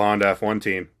Red Bull Honda F1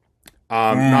 team.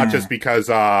 Not just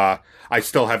because I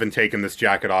still haven't taken this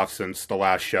jacket off since the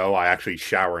last show. I actually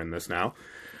shower in this now.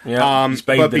 Yeah,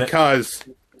 but because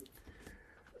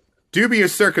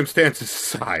dubious circumstances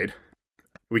aside,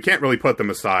 we can't really put them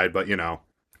aside, but, you know,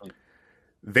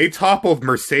 they toppled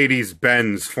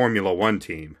Mercedes-Benz Formula One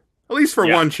team. At least for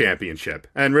one championship.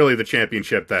 And really the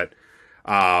championship that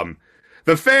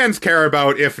the fans care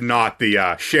about, if not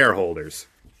the shareholders.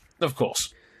 Of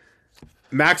course.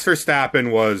 Max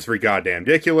Verstappen was goddamn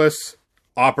ridiculous.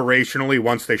 Operationally,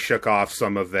 once they shook off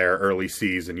some of their early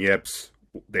season yips,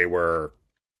 they were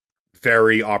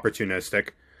very opportunistic.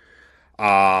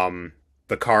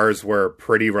 The cars were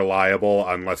pretty reliable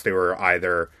unless they were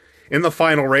either in the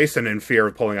final race and in fear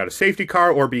of pulling out a safety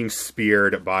car or being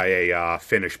speared by a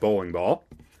Finnish bowling ball.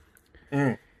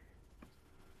 And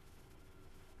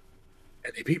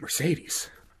they beat Mercedes.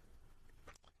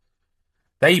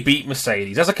 They beat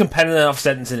Mercedes. That's a competitive enough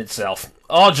sentence in itself.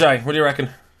 RJ, what do you reckon?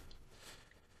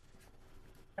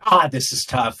 This is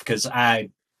tough because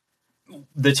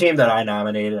the team that I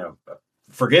nominated,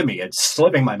 forgive me, it's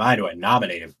slipping my mind who I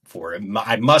nominated for it.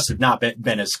 I must have not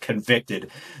been as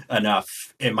convicted enough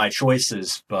in my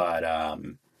choices, but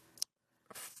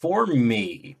for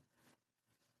me,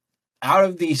 out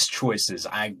of these choices,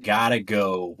 I gotta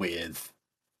go with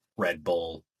Red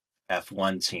Bull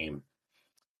F1 team.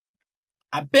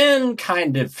 I've been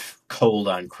kind of cold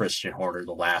on Christian Horner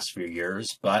the last few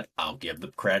years, but I'll give the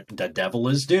credit. The devil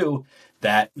is due.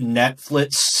 That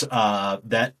Netflix,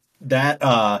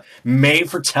 that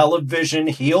made-for-television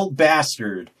heel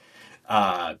bastard.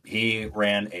 He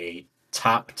ran a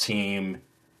top team.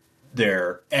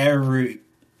 It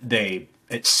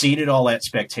exceeded all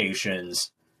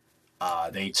expectations.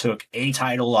 They took a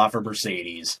title off of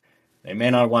Mercedes. They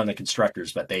may not have won the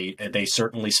constructors, but they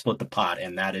certainly split the pot,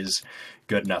 and that is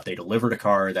good enough. They delivered a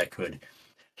car that could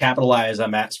capitalize on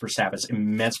Max Verstappen's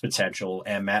immense potential,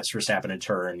 and Max Verstappen in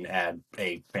turn had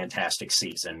a fantastic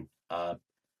season.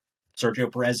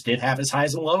 Sergio Perez did have his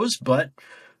highs and lows, but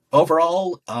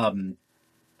overall,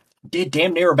 did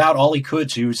damn near about all he could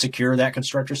to secure that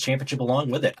Constructors' Championship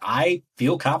along with it. I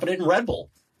feel confident in Red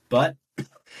Bull, but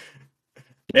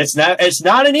it's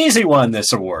not an easy one,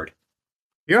 this award.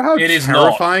 You know how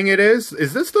terrifying it is?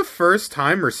 Is this the first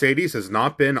time Mercedes has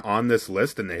not been on this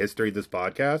list in the history of this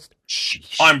podcast?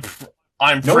 I'm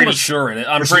pretty sure in it.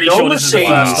 I'm pretty sure this is the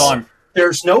first time.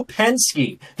 There's no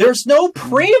Penske. There's no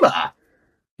Prima.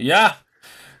 Yeah.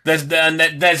 There's none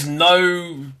of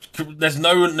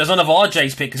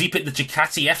RJ's pick because he picked the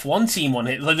Ducati F1 team on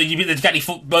it. He picked the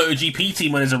Ducati MotoGP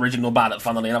team on his original ballot.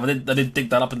 Funnily enough, I did dig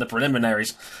that up in the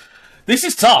preliminaries. This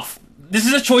is tough. This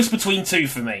is a choice between 2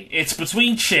 for me. It's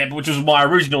between Chip, which was my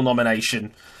original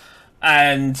nomination,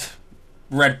 and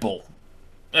Red Bull.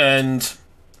 And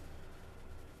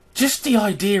just the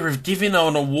idea of giving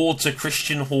an award to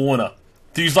Christian Horner,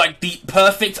 who's like the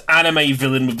perfect anime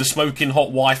villain with the smoking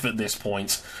hot wife at this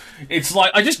point. It's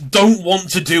like, I just don't want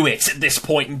to do it at this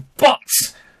point, but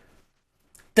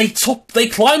they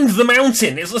climbed the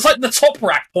mountain. It's like the top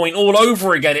rack point all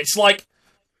over again. It's like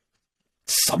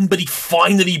somebody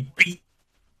finally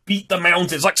beat the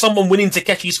mountain. It's like someone winning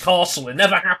Takeshi's Castle. It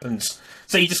never happens.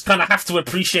 So you just kind of have to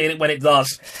appreciate it when it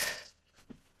does.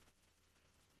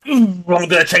 I'm going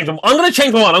to change my mind. I'm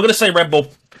going to say Red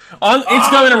Bull. It's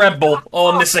going to Red Bull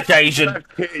on this occasion.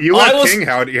 You let King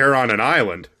out here on an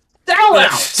island.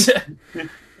 Out.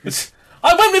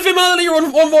 I went with him earlier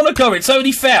on Monaco. It's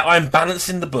only fair. I'm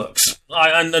balancing the books.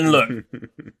 And look,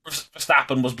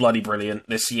 Verstappen was bloody brilliant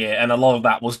this year, and a lot of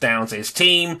that was down to his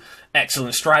team,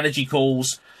 excellent strategy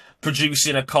calls,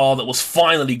 producing a car that was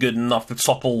finally good enough to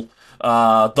topple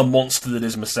the monster that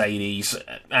is Mercedes,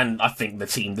 and I think the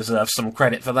team deserves some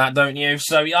credit for that, don't you?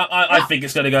 So I think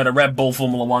it's going to go to Red Bull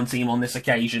Formula One team on this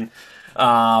occasion.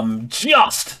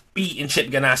 Just beating Chip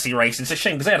Ganassi Racing. It's a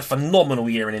shame because they had a phenomenal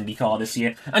year in IndyCar this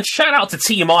year. And shout out to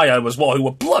Team IO as well, who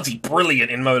were bloody brilliant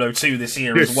in Moto 2 this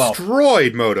year as well.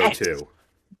 Destroyed Moto 2.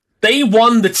 They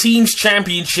won the team's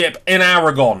championship in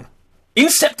Aragon in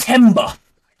September.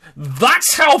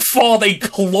 That's how far they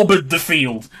clobbered the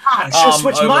field. I should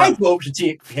switch my vote to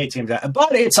Team that,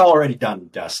 but it's already done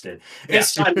and dusted.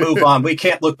 It's time to move on. We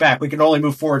can't look back. We can only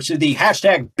move forward to the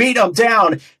hashtag Beat 'em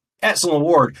Down Excellent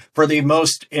Award for the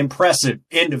most impressive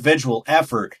individual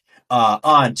effort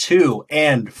on 2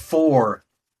 and 4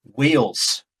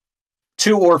 wheels.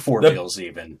 2 or 4 wheels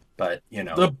even, but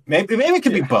maybe it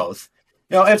could be both.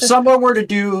 If someone were to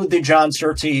do the John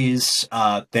Surtees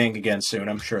thing again soon,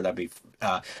 I'm sure that'd be.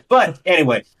 But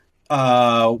anyway,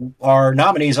 our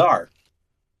nominees are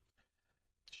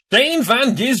Shane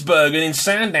Van Gisbergen in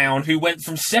Sandown, who went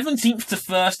from 17th to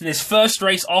 1st in his first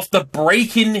race after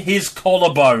breaking his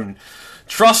collarbone.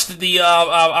 Trust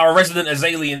our resident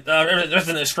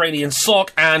Australian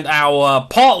sock and our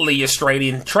partly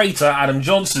Australian traitor Adam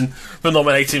Johnson for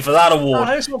nominating for that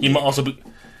award. He might also be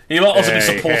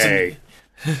supporting.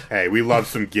 Hey, we love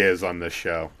some Giz on this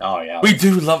show. Oh, yeah. We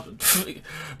do love...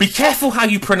 Be careful how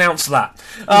you pronounce that.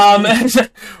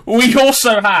 We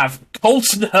also have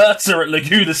Colton Herter at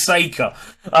Laguna Seca.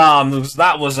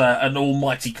 That was an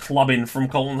almighty clubbing from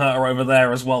Colton Herter over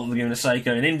there as well at Laguna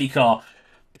Seca in IndyCar.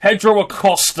 Pedro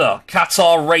Acosta,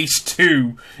 Qatar Race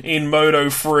 2 in Moto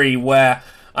 3, where,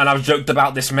 and I've joked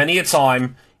about this many a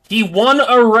time, he won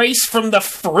a race from the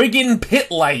friggin' pit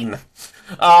lane.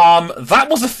 That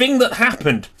was a thing that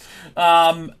happened.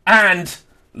 And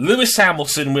Lewis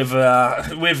Hamilton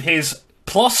with his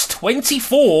plus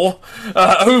 24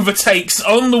 overtakes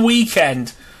on the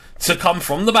weekend to come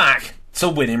from the back to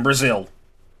win in Brazil.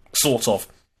 Sort of.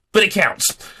 But it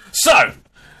counts. So,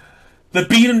 the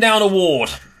Beat 'em Down Award.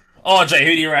 RJ,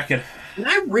 who do you reckon? Did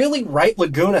I really write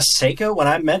Laguna Seca when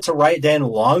I meant to write down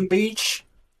Long Beach?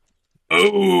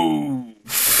 Ooh.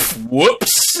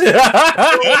 Whoops.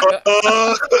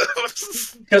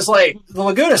 Because, the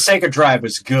Laguna Seca drive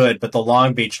was good, but the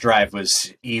Long Beach drive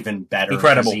was even better.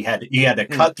 Incredible. He had to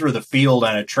cut through the field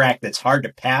on a track that's hard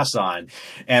to pass on.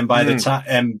 And by the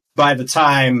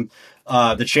time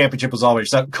the championship was already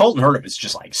up, Colton Herta was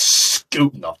just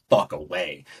scooting the fuck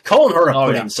away. Colton Herta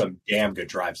put in some damn good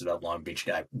drives. That Long Beach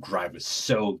drive was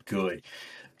so good.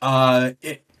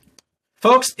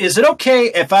 Folks, is it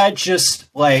okay if I just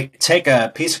take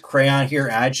a piece of crayon here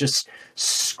and I just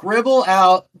scribble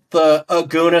out the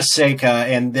Laguna Seca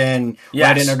and then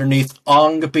write in underneath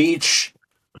Ong Beach?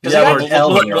 Because I got an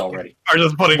L here already. Or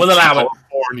just putting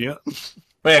California.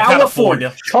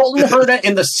 California. Colton Herta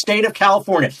in the state of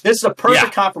California. This is a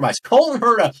perfect compromise. Colton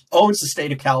Herta owns the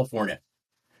state of California.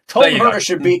 Colton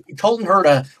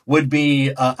Herta would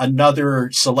be another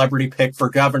celebrity pick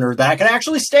for governor that could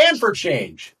actually stand for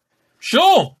change.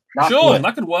 Sure,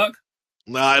 that could work.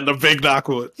 Nah, the big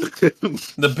Knockwood.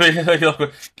 The big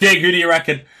Gig, who do you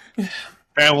reckon?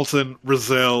 Hamilton,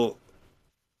 Brazil.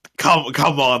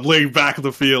 Come on, leading back in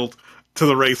the field to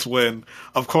the race win.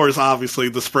 Of course, obviously,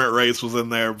 the sprint race was in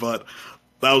there, but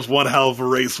that was one hell of a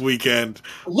race weekend.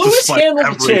 Lewis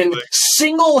Hamilton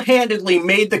single-handedly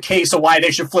made the case of why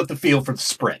they should flip the field for the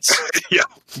sprints. Yeah.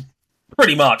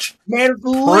 Pretty much. Man,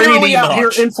 literally out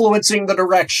here influencing the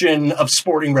direction of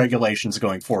sporting regulations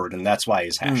going forward, and that's why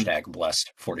he's hashtag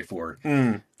blessed 44.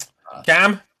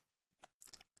 Cam?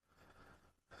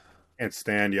 Can't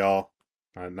stand y'all.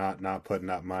 Not putting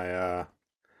up my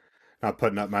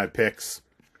picks.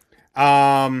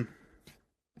 It'll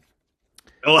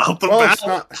help the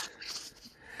battle.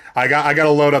 I got to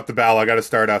load up the ballot. I got to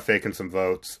start faking some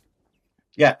votes.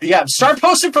 Yeah. Start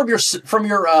posting from your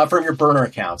burner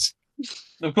accounts.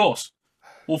 Of course,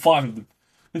 all 5 of them.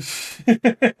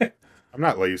 I'm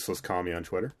not useless. Call me on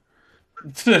Twitter.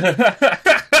 Cut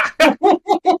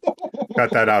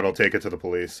that out. I'll take it to the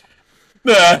police.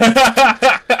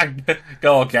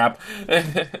 Go on, Cap.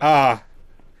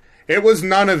 It was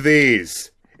none of these.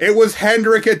 It was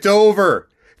Hendrick at Dover.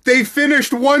 They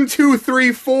finished 1, 2,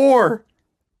 3, 4.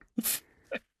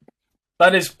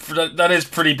 That is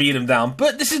pretty beat him down.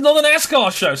 But this is not a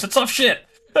NASCAR show, so tough shit.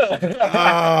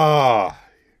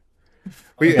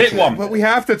 Pick one. But we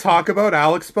have to talk about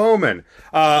Alex Bowman.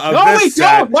 No, we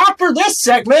don't. Not for this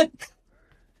segment.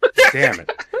 Damn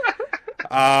it.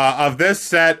 Of this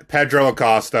set, Pedro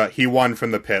Acosta, he won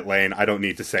from the pit lane. I don't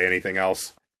need to say anything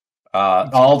else.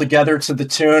 All together to the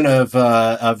tune of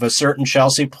a certain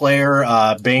Chelsea player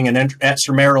being in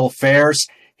extramarital affairs.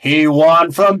 He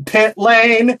won from pit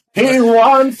lane. He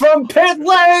won from pit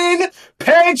lane.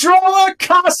 Pedro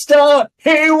Acosta.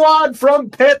 He won from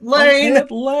pit lane.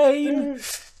 Pit lane.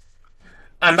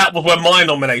 And that was where my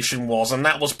nomination was, and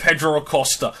that was Pedro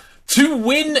Acosta. To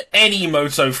win any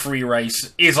Moto3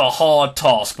 race is a hard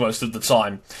task most of the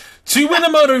time. To win a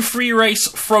Moto3 race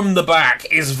from the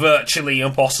back is virtually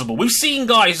impossible. We've seen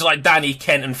guys like Danny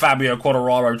Kent and Fabio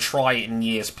Quartararo try it in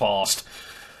years past.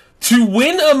 To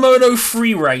win a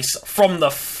Moto3 race from the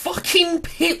fucking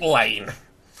pit lane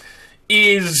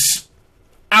is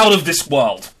out of this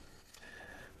world.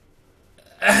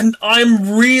 And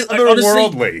I'm really...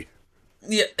 otherworldly.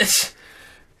 Yeah,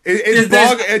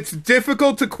 it's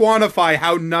difficult to quantify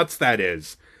how nuts that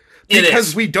is.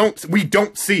 Because we don't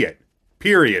see it.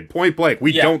 Period. Point blank.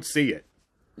 We don't see it.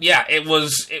 Yeah,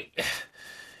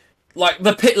 like,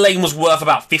 the pit lane was worth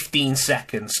about 15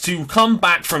 seconds. To come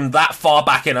back from that far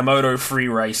back in a Moto3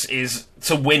 race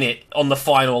to win it on the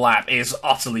final lap is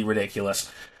utterly ridiculous.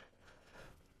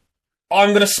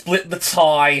 I'm going to split the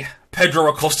tie. Pedro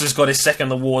Acosta's got his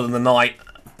second award of the night.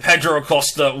 Pedro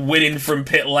Acosta winning from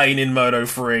pit lane in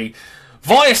Moto3.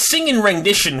 Via singing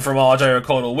rendition from RJ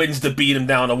O'Connell, wins the Beat 'em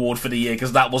Down award for the year,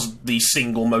 because that was the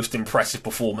single most impressive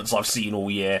performance I've seen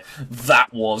all year.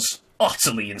 That was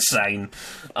utterly insane.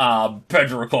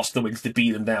 Pedro Acosta wins the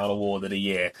Beat 'em Down award of the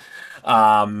year.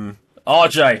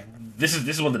 RJ, this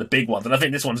is one of the big ones, and I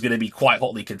think this one's going to be quite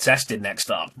hotly contested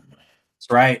next up. That's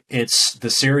right. It's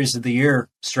the series of the year.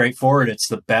 Straightforward. It's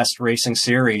the best racing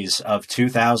series of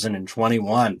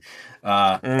 2021.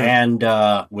 And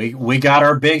we got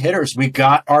our big hitters. We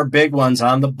got our big ones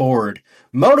on the board.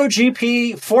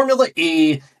 MotoGP, Formula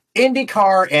E,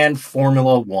 IndyCar, and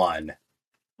Formula One.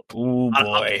 Oh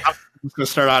boy. I'm just going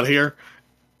to start out here.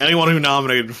 Anyone who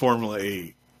nominated Formula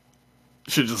E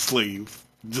should just leave.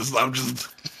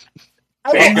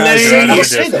 I'll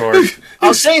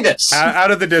say this.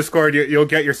 Out of the Discord, you'll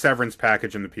get your severance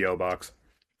package in the P.O. box.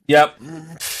 Yep.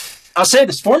 I'll say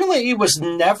this. Formula E was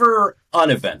never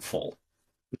uneventful.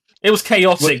 It was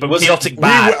chaotic, but chaotic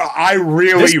bad. I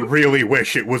really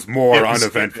wish it was more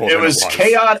uneventful. It was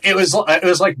chaotic. It was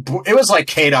like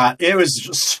chaos. It was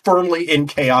just firmly in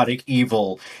chaotic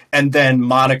evil, and then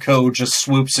Monaco just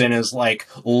swoops in as like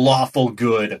lawful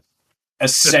good,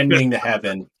 ascending to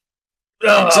heaven.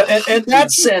 So, in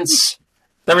that sense,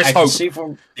 there is hope.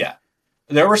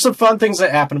 There were some fun things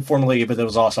that happened in Formula E, but there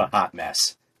was also a hot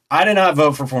mess. I did not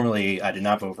vote for Formula E. I did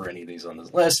not vote for any of these on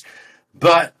this list,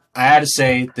 but I had to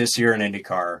say this year in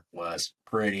IndyCar was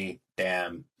pretty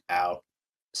damn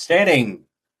outstanding.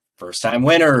 First time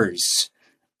winners.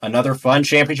 Another fun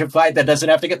championship fight that doesn't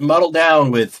have to get muddled down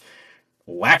with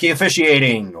wacky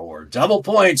officiating or double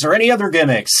points or any other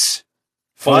gimmicks.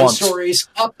 Fun stories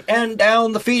up and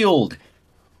down the field.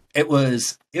 It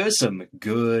was some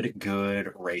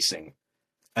good racing.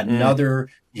 Another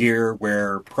year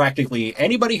where practically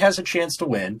anybody has a chance to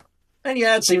win. And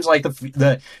yeah, it seems like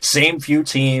the same few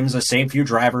teams, the same few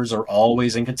drivers are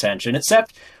always in contention,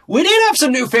 except we did have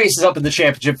some new faces up in the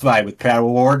championship fight with Pat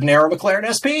Ward and Arrow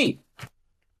McLaren SP.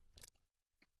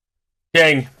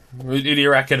 King, who do you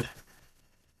reckon?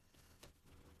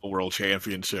 World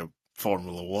Championship,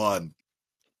 Formula One.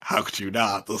 How could you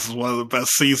not? This is one of the best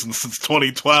seasons since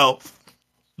 2012.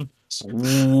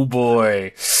 Oh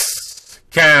boy.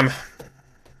 Cam.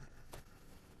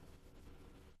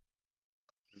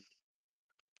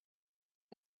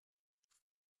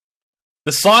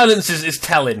 The silence is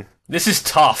telling. This is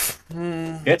tough.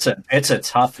 It's a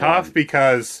tough one.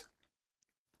 Because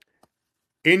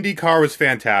IndyCar was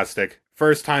fantastic.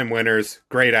 First time winners,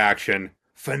 great action,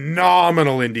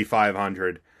 phenomenal Indy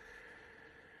 500.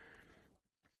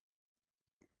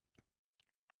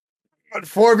 But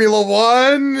Formula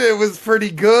One, it was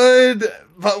pretty good.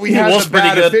 But we had the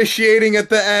bad officiating at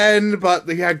the end. But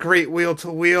we had great wheel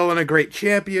to wheel and a great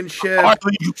championship.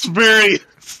 Hardly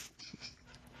experience.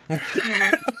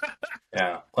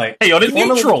 Yeah, like hey, on it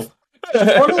neutral.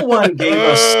 Formula One gave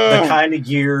us the kind of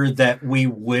year that we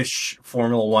wish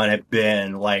Formula One had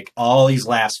been, like all these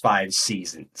last 5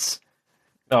 seasons.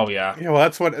 Oh yeah. Yeah, well,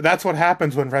 that's what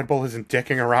happens when Red Bull isn't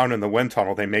dicking around in the wind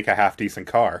tunnel. They make a half decent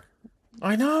car.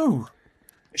 I know.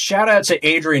 Shout out to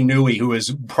Adrian Newey, who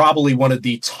is probably one of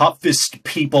the toughest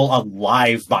people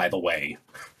alive, by the way.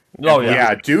 Oh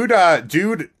yeah, yeah,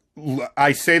 dude.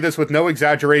 I say this with no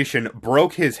exaggeration.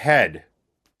 Broke his head.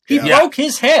 He broke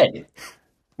his head.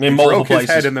 In broke places.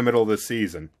 His head in the middle of the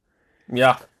season.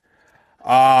 Yeah.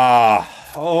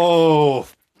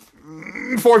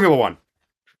 Formula One.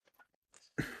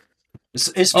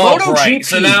 Is MotoGP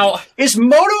So now is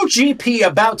MotoGP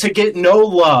about to get no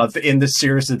love in the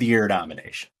Series of the Year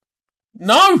nomination?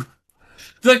 No.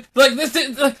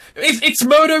 It's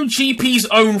MotoGP's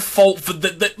own fault for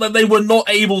that they were not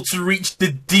able to reach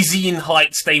the dizzying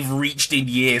heights they've reached in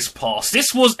years past.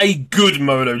 This was a good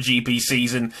MotoGP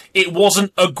season. It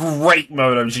wasn't a great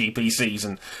MotoGP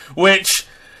season, which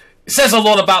says a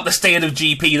lot about the state of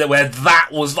GP where that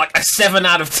was like a 7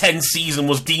 out of 10 season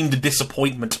was deemed a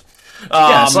disappointment.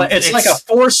 Yeah, it's like a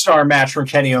 4-star match from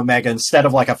Kenny Omega instead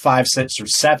of like a 5, 6, or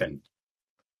 7.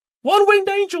 One-winged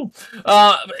angel.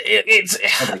 Nobody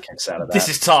kicks out of that. This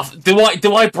is tough. Do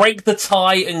I break the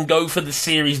tie and go for the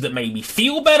series that made me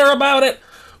feel better about it,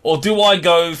 or do I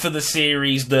go for the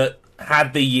series that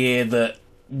had the year that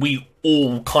we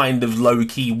all kind of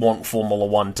low-key want Formula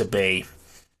One to be?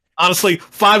 Honestly,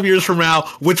 5 years from now,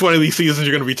 which one of these seasons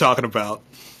you're going to be talking about?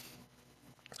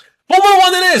 Formula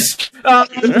One it is! God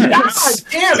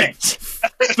damn it!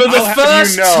 For the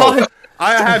first time...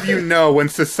 I have you know, when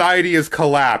society is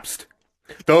collapsed,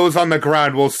 those on the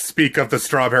ground will speak of the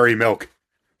strawberry milk.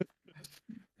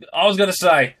 I was going to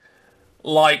say,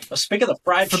 like... Speak of the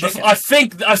fried chicken. I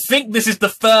think this is the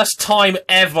first time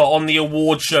ever on the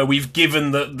award show we've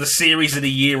given the Series of the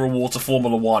Year award to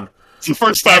Formula One. It's the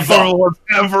first time Formula One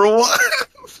ever won.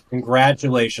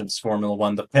 Congratulations, Formula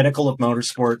One, the pinnacle of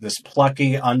motorsport. This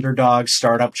plucky underdog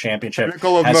startup championship.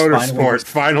 Pinnacle of motorsport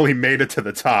finally made it to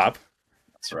the top.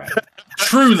 That's right.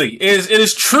 Truly, it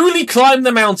has truly climbed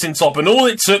the mountaintop, and all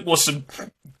it took was some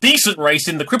decent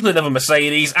racing, the crippling of a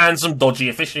Mercedes, and some dodgy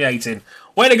officiating.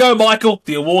 Way to go, Michael!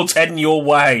 The award's heading your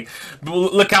way.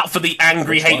 Look out for the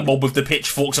angry hate mob with the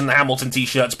pitchforks and the Hamilton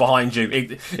t-shirts behind you.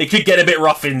 It could get a bit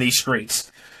rough in these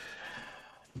streets.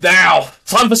 Now,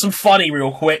 time for some funny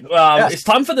real quick. Yes. It's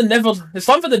time for the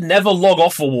Never Log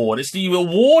Off award. It's the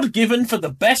award given for the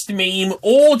best meme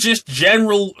or just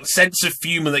general sense of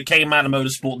humor that came out of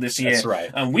motorsport this year. That's right.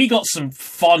 And we got some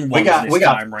fun ones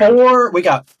We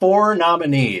got 4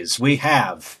 nominees. We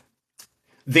have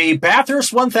the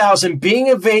Bathurst 1000 being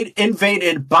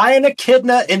invaded by an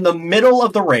echidna in the middle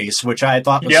of the race, which I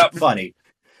thought was funny.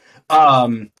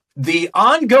 The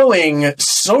ongoing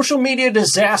social media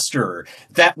disaster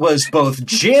that was both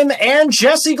Jim and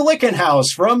Jesse Glickenhaus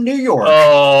from New York.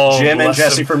 Oh, Jim and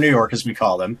Jesse from New York, as we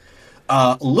call them.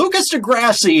 Lucas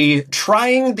deGrassi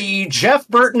trying the Jeff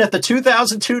Burton at the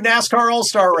 2002 NASCAR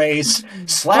All-Star race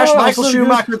 / Michael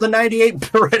Schumacher at the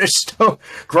 98 British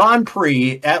Grand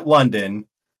Prix at London.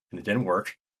 And it didn't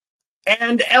work.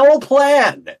 And El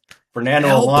Plan.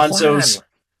 Fernando Alonso's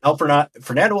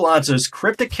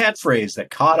cryptic catchphrase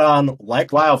that caught on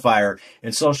like wildfire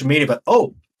in social media. But,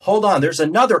 hold on, there's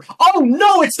another. Oh,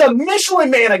 no, it's the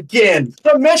Michelin Man again.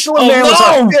 The Michelin Man was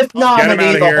our 5th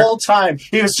nominee the whole time.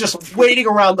 He was just waiting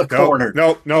around the corner.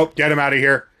 Nope, get him out of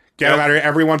here. Get him out of here.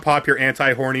 Everyone pop your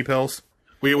anti-horny pills.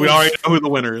 We already know who the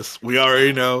winner is.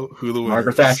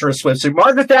 Margaret Thatcher in a swimsuit.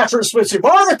 Margaret Thatcher in a swimsuit.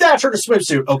 Margaret Thatcher in a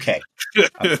swimsuit. Okay.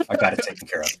 I got it taken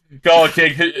care of. Go on,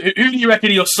 King. Who do you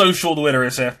reckon your social winner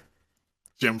is here?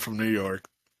 Jim from New York.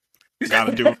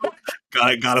 Gotta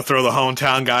throw the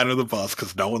hometown guy under the bus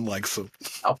because no one likes him.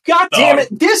 Oh, God damn it!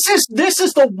 This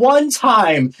is the one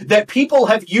time that people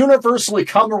have universally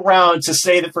come around to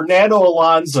say that Fernando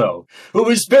Alonso, who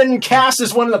has been cast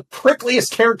as one of the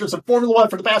prickliest characters in Formula One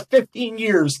for the past 15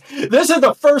 years, this is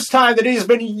the first time that he has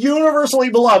been universally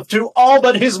beloved to all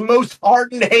but his most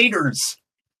ardent haters.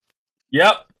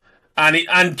 Yep.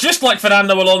 And just like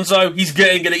Fernando Alonso, he's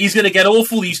gonna get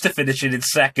awful used to finishing in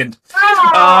second.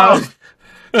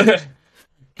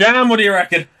 Cam, what do you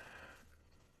reckon?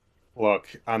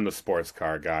 Look, I'm the sports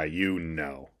car guy. You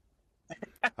know,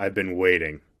 I've been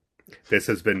waiting. This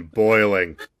has been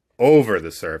boiling over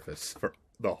the surface for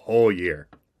the whole year.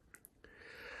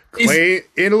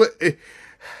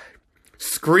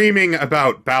 screaming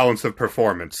about balance of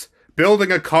performance,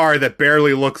 building a car that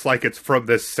barely looks like it's from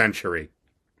this century,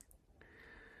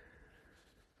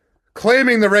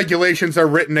 claiming the regulations are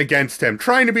written against him,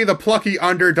 trying to be the plucky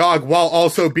underdog while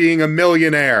also being a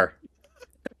millionaire.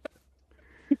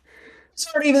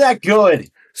 It's not even that good.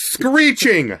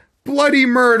 Screeching bloody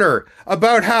murder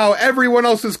about how everyone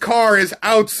else's car is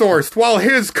outsourced while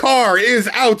his car is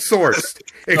outsourced.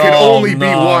 It can only be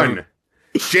one.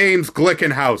 James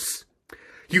Glickenhaus.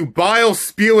 You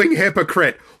bile-spewing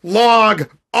hypocrite. Log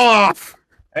off!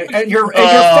 And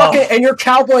your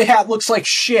cowboy hat looks like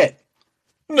shit.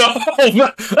 No,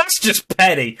 that's just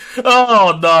petty.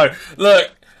 Oh, no.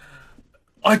 Look,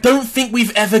 I don't think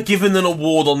we've ever given an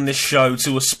award on this show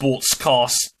to a sports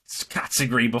cast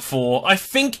category before. I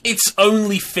think it's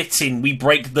only fitting we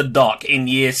break the duck in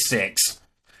year 6.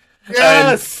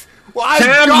 Yes! Well,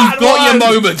 Cam, you've got your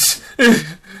moment.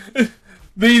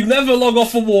 The Never Log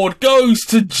Off award goes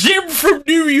to Jim from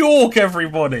New York,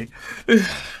 everybody.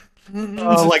 Accept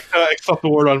the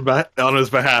award on his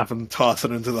behalf and toss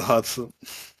it into the Hudson.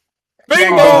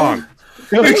 Bing bong!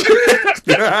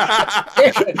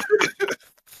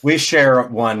 We share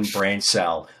one brain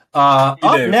cell. Up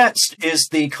next is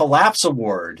the Collapse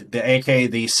Award, aka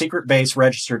the Secret Base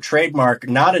registered trademark,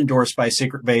 not endorsed by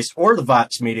Secret Base or the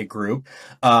VOTS Media Group.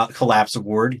 Collapse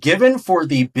Award, given for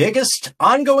the biggest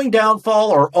ongoing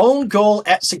downfall or own goal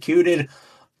executed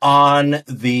on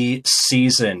the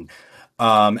season.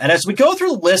 And as we go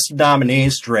through the list of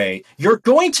nominees, Dre, you're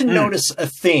going to notice a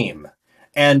theme.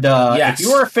 And if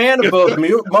you are a fan of both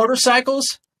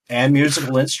motorcycles and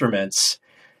musical instruments,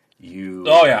 you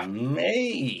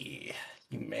may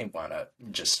want to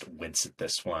just wince at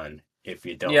this one if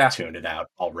you don't tune it out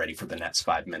already for the next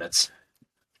 5 minutes.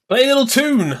 Play a little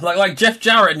tune, like Jeff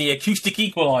Jarrett and the Acoustic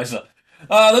Equalizer.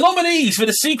 The nominees for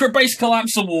the Secret Base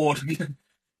Collapse Award.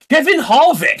 Kevin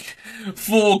Harvick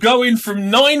for going from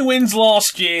 9 wins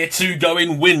last year to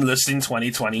going winless in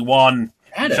 2021.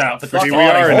 We are a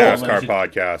NASCAR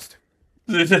podcast.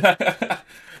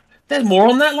 There's more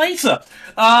on that later.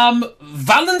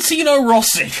 Valentino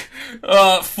Rossi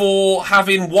for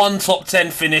having one top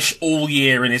 10 finish all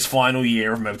year in his final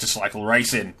year of motorcycle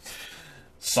racing.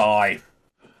 Sigh.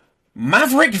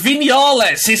 Maverick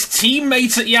Vinales, his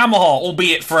teammate at Yamaha,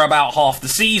 albeit for about half the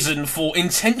season, for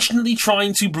intentionally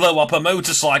trying to blow up a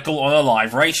motorcycle on a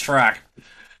live racetrack.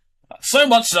 So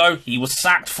much so, he was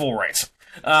sacked for it.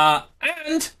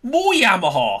 And more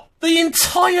Yamaha. The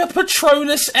entire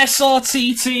Petronas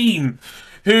SRT team,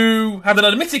 who had an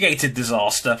unmitigated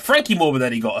disaster. Frankie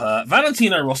Morbidelli got hurt,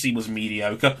 Valentino Rossi was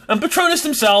mediocre, and Petronas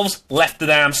themselves left the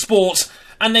damn sport,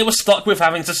 and they were stuck with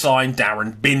having to sign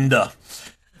Darren Binder.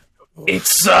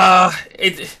 It's,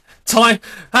 time.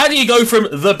 How do you go from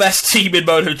the best team in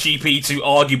MotoGP to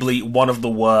arguably one of the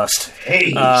worst?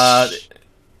 Hey.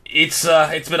 It's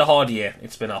been a hard year.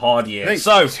 It's been a hard year.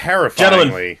 So,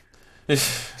 terrifyingly,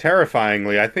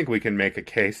 I think we can make a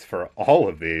case for all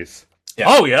of these. Yeah.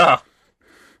 Oh, yeah.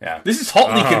 Yeah. This is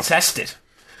hotly contested.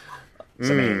 I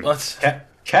mean,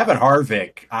 Kevin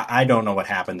Harvick, I don't know what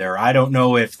happened there. I don't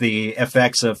know if the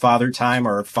effects of Father Time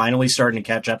are finally starting to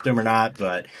catch up to him or not,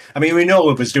 but, I mean, we know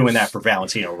it was doing that for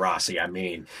Valentino Rossi. I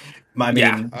mean,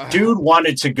 dude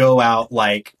wanted to go out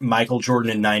like Michael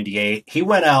Jordan in 98. He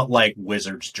went out like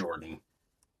Wizards Jordan.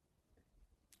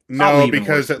 No,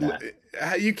 because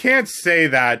you can't say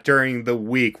that during the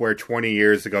week where 20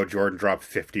 years ago Jordan dropped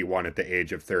 51 at the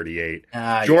age of 38.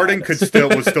 Jordan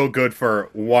was still good for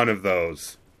one of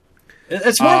those.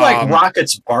 It's more like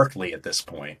Rockets Barkley at this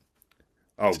point.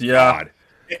 Oh, God.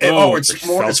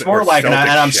 It's more like, and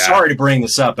I'm sorry to bring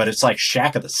this up, but it's like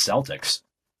Shaq of the Celtics.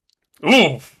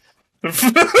 Ooh.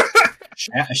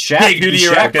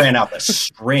 Shaq ran out the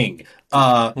string.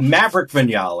 Maverick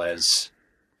Vinales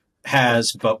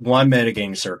has but one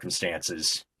mitigating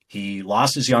circumstances. He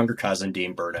lost his younger cousin,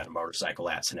 Dean Bird, in a motorcycle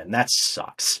accident, and that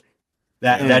sucks.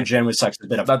 That genuinely sucks. It's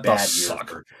been a bad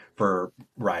year for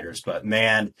riders, but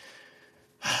man,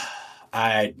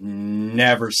 I'd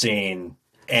never seen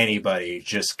anybody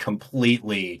just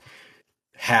completely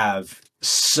have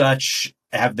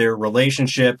their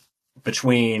relationship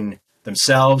between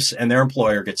themselves and their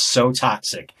employer gets so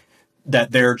toxic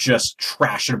that they're just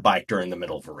trashing a bike during the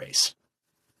middle of a race.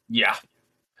 Yeah.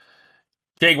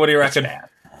 Jake, what do you reckon?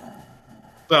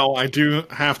 So I do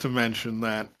have to mention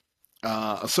that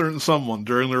a certain someone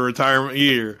during their retirement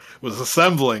year was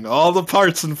assembling all the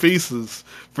parts and pieces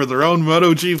for their own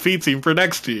MotoGP team for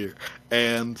next year.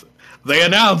 And they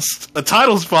announced a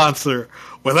title sponsor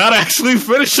without actually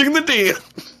finishing the deal.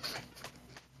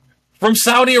 From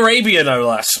Saudi Arabia, no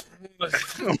less.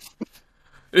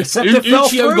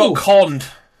 Uccio got conned.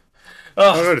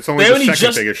 Oh, no, it's only the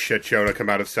second biggest shit show to come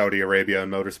out of Saudi Arabia in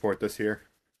motorsport this year.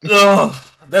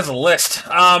 There's a list.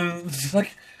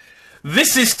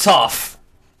 This is tough,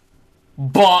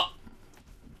 but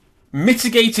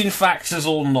mitigating factors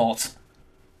or not,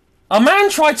 a man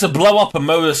tried to blow up a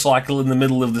motorcycle in the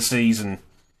middle of the season.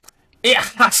 It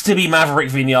has to be Maverick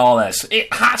Vinales.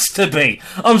 It has to be.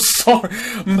 I'm sorry.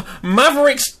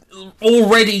 Maverick's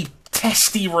already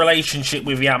testy relationship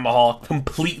with Yamaha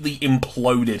completely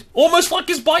imploded. Almost like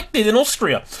his bike did in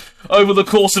Austria over the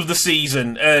course of the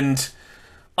season. And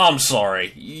I'm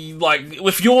sorry. Like,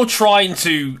 if you're trying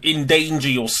to endanger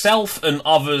yourself and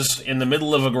others in the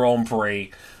middle of a Grand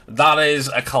Prix, that is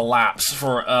a collapse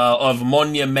of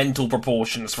monumental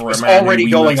proportions for a man already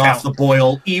going off the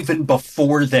boil even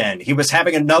before then. He was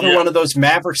having another one of those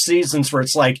Maverick seasons where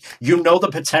it's like, you know the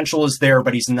potential is there,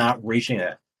 but he's not reaching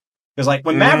it. Because like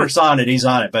when Maverick's on it, he's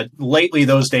on it. But lately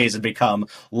those days have become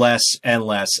less and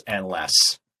less and less.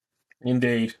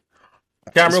 Indeed.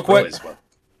 Cam, real quick.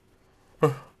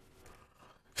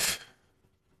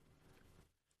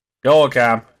 Go on,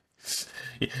 Cam.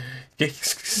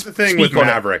 Here's the thing with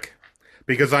Maverick,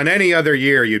 because on any other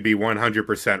year you'd be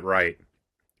 100% right.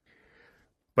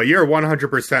 But you're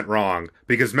 100% wrong,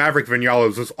 because Maverick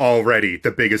Vinales was already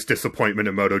the biggest disappointment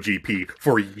in MotoGP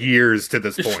for years to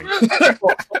this point.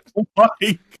 Oh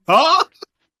my God!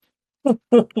 We're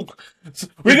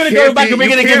going to go back and we're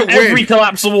going to give every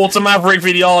collapse award to Maverick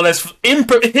Vinales.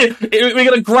 We're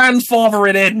going to grandfather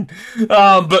it in.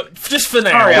 But just for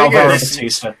now. Sorry, Alvaro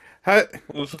Bautista.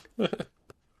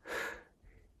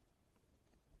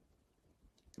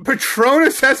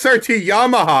 Petronas SRT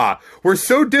Yamaha were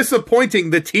so disappointing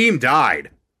the team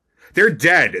died. They're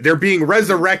dead. They're being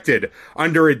resurrected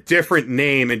under a different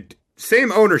name and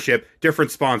same ownership,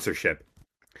 different sponsorship.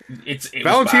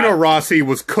 Valentino Rossi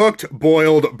was cooked,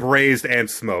 boiled, braised, and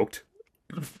smoked.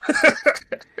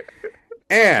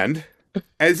 And,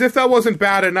 as if that wasn't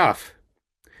bad enough,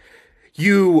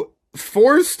 you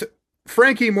forced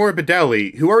Frankie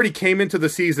Morbidelli, who already came into the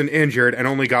season injured and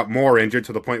only got more injured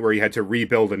to the point where he had to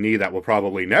rebuild a knee that will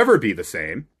probably never be the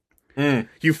same.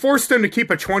 You forced him to keep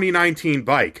a 2019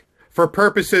 bike for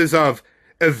purposes of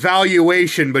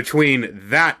evaluation between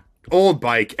that old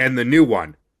bike and the new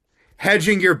one,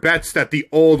 hedging your bets that the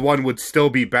old one would still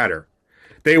be better.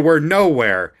 They were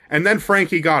nowhere, and then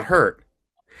Frankie got hurt.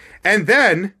 And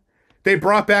then they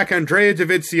brought back Andrea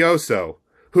Dovizioso,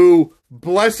 who,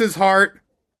 bless his heart,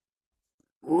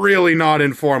 really not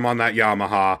in form on that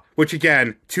Yamaha, which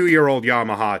again, 2-year-old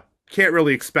Yamaha, can't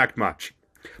really expect much.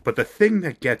 But the thing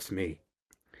that gets me,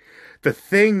 the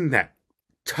thing that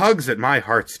tugs at my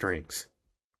heartstrings.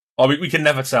 Oh, we can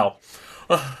never tell.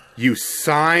 You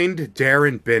signed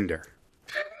Darren Binder.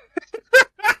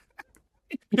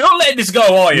 You're not letting this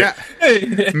go, are you?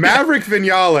 Maverick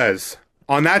Vinales,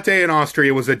 on that day in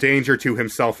Austria, was a danger to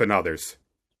himself and others.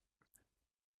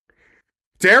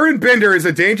 Darren Binder is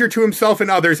a danger to himself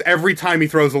and others every time he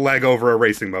throws a leg over a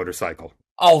racing motorcycle.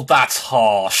 Oh, that's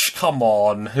harsh. Come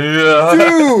on.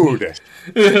 Dude!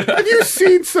 Have you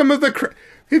seen some of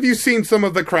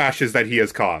the crashes that he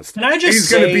has caused? Can I just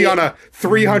He's going to be on a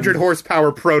 300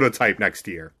 horsepower prototype next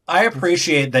year. I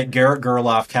appreciate that Garrett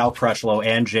Gerloff, Cal Crutchlow,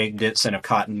 and Jake Ditson have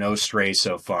caught no strays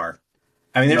so far.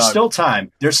 I mean, there's still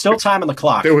time. There's still time on the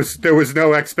clock. There was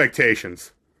no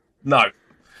expectations. No.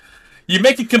 You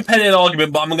make a competitive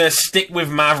argument, but I'm going to stick with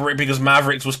Maverick because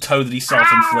Maverick was totally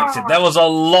self-inflicted. There was a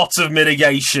lot of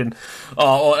mitigation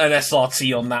or an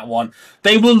SRT on that one.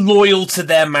 They were loyal to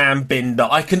their man Binder.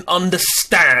 I can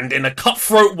understand in a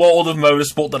cutthroat world of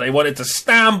motorsport that they wanted to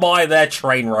stand by their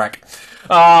train wreck.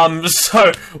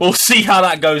 So we'll see how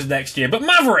that goes next year. But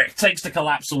Maverick takes the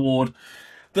Collapse Award.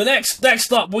 The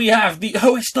next up, we have the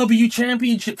OSW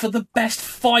Championship for the best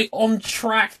fight on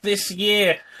track this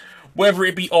year, whether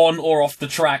it be on or off the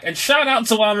track. And shout out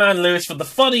to our man Lewis for the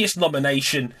funniest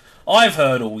nomination I've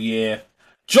heard all year.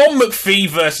 John McPhee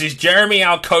versus Jeremy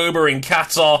Alcoba in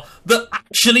Qatar that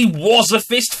actually was a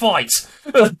fist fight,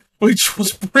 which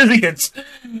was brilliant.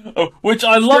 Which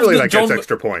I love. Really, that gets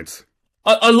extra points.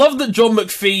 I love that John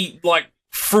McPhee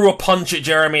threw a punch at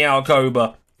Jeremy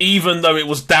Alcoba, even though it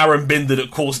was Darren Binder that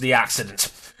caused the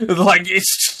accident.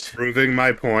 It's proving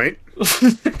my point.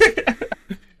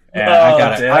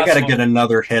 Yeah, I gotta get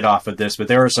another hit off of this, but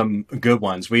there are some good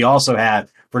ones. We also had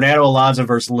Fernando Alonso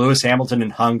versus Lewis Hamilton in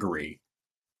Hungary.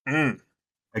 A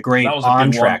great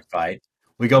on-track fight.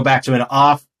 We go back to an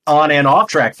on and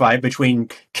off-track fight between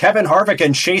Kevin Harvick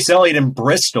and Chase Elliott in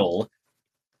Bristol.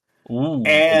 Ooh,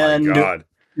 and oh my God.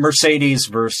 Mercedes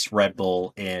versus Red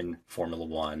Bull in Formula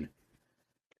One.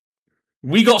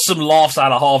 We got some laughs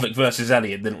out of Harvick versus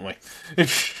Elliott, didn't we?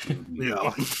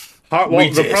 Yeah.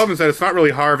 The problem is that it's not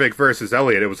really Harvick versus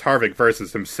Elliott. It was Harvick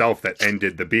versus himself that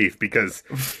ended the beef because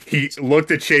he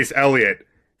looked at Chase Elliott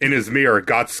in his mirror,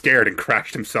 got scared, and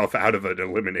crashed himself out of an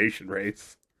elimination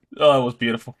race. Oh, it was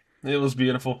beautiful. It was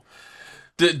beautiful.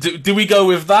 Do we go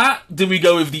with that? Do we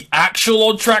go with the actual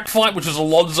on-track fight, which was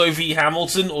Alonso v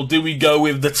Hamilton, or do we go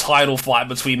with the title fight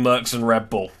between Merckx and Red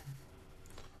Bull?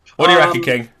 What do you reckon,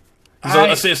 King?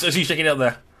 I see checking out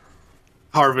there.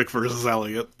 Harvick versus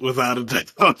Elliott, without a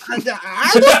doubt.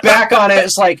 I look back on it,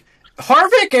 it's like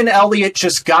Harvick and Elliott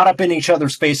just got up in each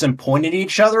other's face and pointed at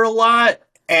each other a lot,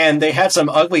 and they had some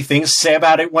ugly things to say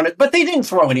about it but they didn't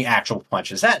throw any actual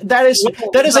punches. That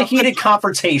is a heated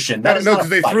confrontation. No, because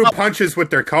they threw punches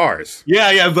with their cars.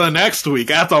 Yeah, the next week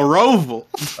at the Roval.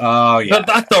 Oh, yeah.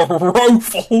 At the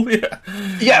Roval, yeah.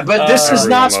 Yeah, but this is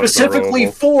not specifically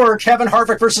for Kevin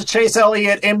Harvick versus Chase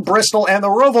Elliott in Bristol and the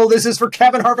Roval. This is for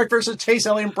Kevin Harvick versus Chase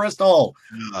Elliott in Bristol.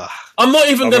 I'm not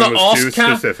even going to ask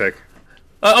Cam. Specific.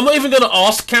 I'm not even going to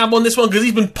ask Cam on this one because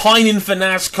he's been pining for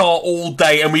NASCAR all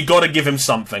day, and we got to give him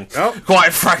something. No,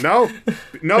 quite frankly.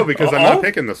 No, because I'm not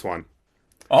picking this one.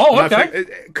 Oh, okay.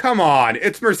 Come on,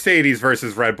 it's Mercedes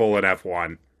versus Red Bull in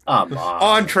F1.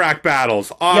 On-track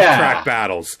battles, off-track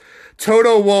battles.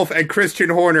 Toto Wolff and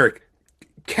Christian Horner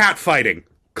catfighting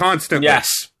constantly.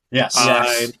 Yes.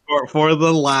 For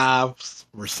the laps.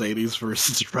 Mercedes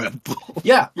versus Red Bull.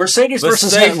 Yeah, Mercedes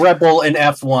versus Red Bull in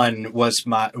F1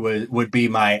 would be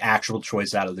my actual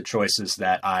choice out of the choices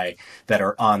that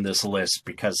are on this list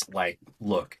because, like,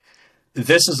 look,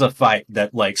 this is a fight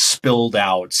that spilled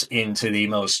out into the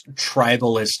most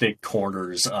tribalistic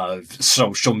corners of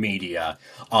social media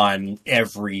on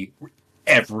every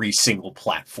single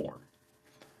platform.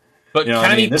 But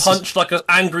can he punch like an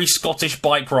angry Scottish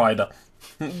bike rider?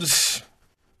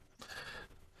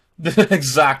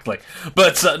 Exactly.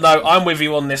 But no, I'm with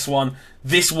you on this one.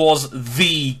 This was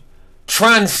the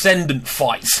transcendent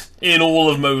fight in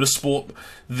all of motorsport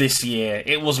this year.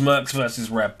 It was Merckx versus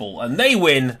Red Bull, and they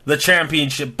win the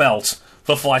championship belt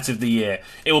for Fight of the Year.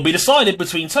 It will be decided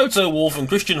between Toto Wolff and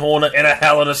Christian Horner in a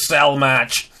Hell in a Cell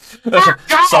match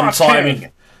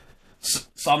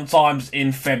sometimes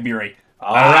in February.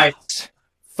 All right,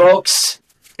 folks,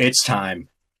 it's time.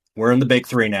 We're in the big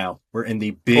three now. We're in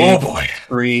the big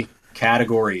three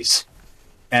categories.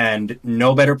 And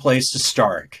no better place to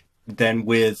start than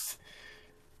with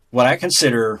what I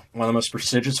consider one of the most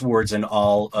prestigious awards in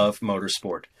all of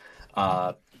motorsport.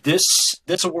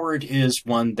 This award is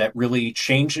one that really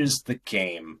changes the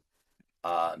game.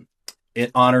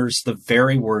 It honors the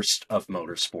very worst of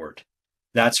motorsport.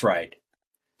 That's right.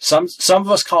 Some of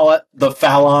us call it the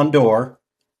Fallon d'Or.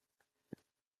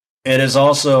 It is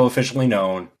also officially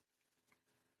known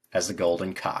as the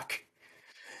Golden Cock.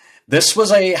 This was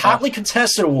a hotly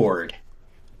contested award.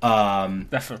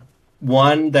 Definitely.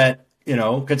 One that,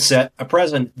 could set a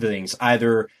precedent for things.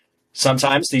 Either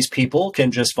sometimes these people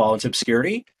can just fall into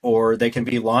obscurity, or they can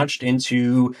be launched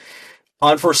into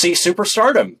unforeseen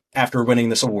superstardom after winning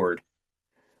this award.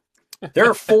 There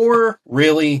are 4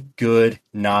 really good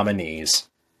nominees.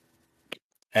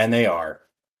 And they are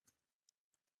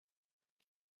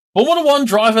Formula 1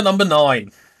 driver number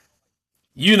 9.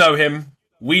 You know him.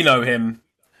 We know him.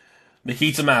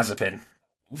 Nikita Mazepin.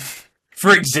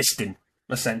 For existing,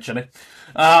 essentially.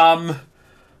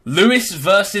 Lewis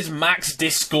versus Max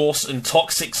discourse and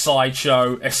toxic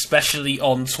sideshow, especially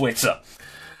on Twitter.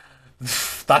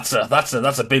 That's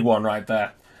a big one right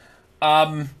there.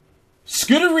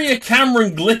 Scuderia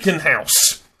Cameron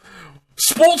Glickenhaus.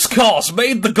 Sports cars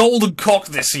made the Golden Cock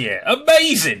this year.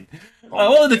 Amazing.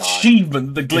 What an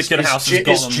achievement the Glickenhaus has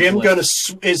got.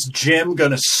 Is Jim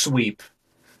gonna sweep?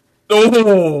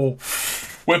 Oh,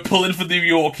 we're pulling for New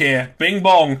York here. Bing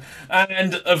bong.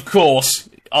 And, of course,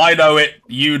 I know it,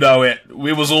 you know it,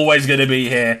 we was always going to be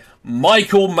here.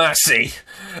 Michael Massey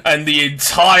and the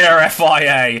entire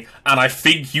FIA, and I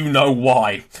think you know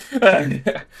why.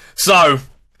 So,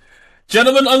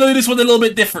 gentlemen, I'm going to do this one a little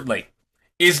bit differently.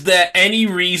 Is there any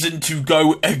reason to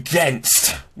go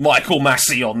against Michael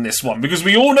Massey on this one? Because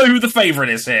we all know who the favourite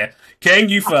is here. King,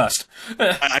 you first.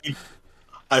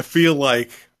 I feel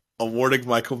like awarding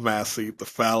Michael Massey the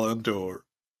Fallon d'Or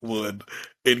would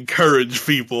encourage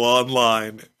people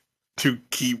online to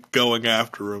keep going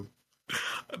after him.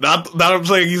 Not I'm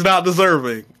saying he's not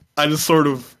deserving. I just sort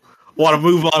of want to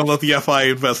move on and let the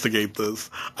FIA investigate this.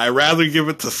 I'd rather give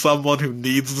it to someone who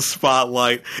needs the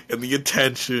spotlight and the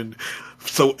attention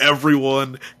so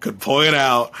everyone could point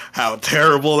out how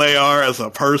terrible they are as a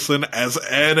person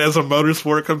and as a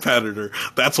motorsport competitor.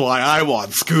 That's why I want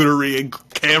Scuderia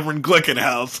and Cameron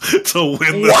Glickenhaus to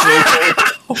win this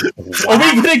award. Are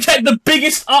we going to get the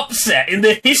biggest upset in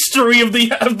the history of the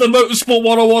Motorsport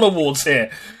 101 Awards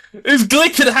here? Is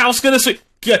Glickenhaus going to say...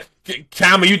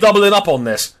 Cam, are you doubling up on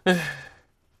this? I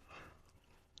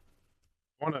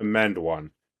want to amend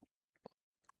one.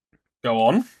 Go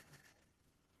on.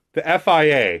 The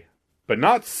FIA, but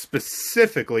not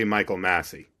specifically Michael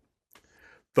Massey.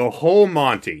 The whole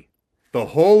Monty. The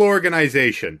whole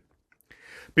organization.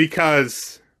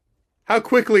 Because how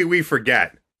quickly we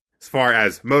forget as far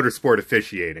as motorsport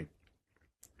officiating.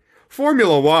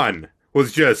 Formula One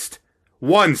was just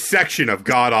one section of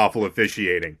god-awful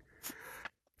officiating.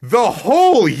 The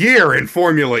whole year in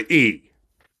Formula E,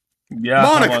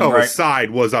 Monaco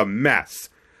aside, was a mess.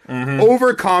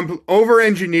 Mm-hmm.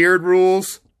 Over-engineered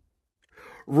rules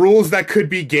that could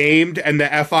be gamed, and the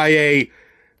FIA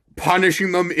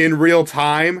punishing them in real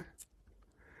time.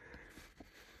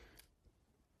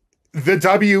 The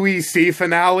WEC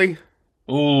finale.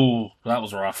 Ooh, that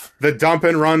was rough. The dump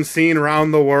and run scene around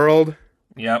the world.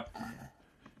 Yep.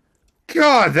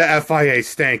 God, the FIA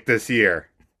stank this year.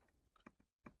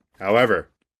 However,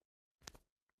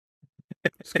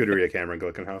 Scuderia Cameron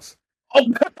Glickenhaus.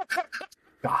 Oh,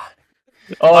 God.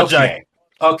 Oh, Jay.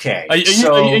 Okay. Are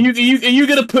you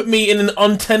going to put me in an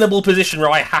untenable position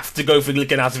where I have to go for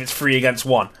Glickenhaus if it's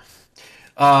 3-1?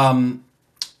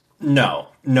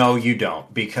 No, you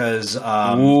don't. Because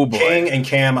King and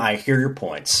Cam, I hear your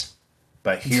points,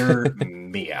 but hear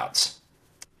me out.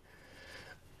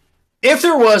 If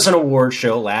there was an award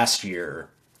show last year,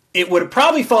 it would have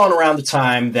probably fallen around the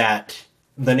time that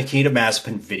the Nikita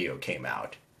Mazepin video came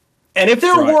out. And if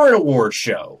there were an award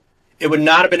show, it would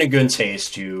not have been in good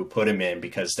taste to put him in,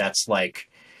 because that's like,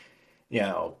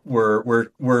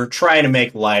 we're trying to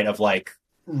make light of like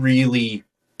really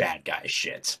bad guy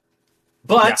shit.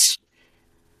 But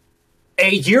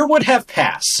a year would have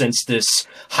passed since this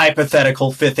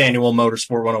hypothetical 5th annual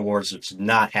Motorsport 1 Awards has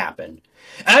not happened.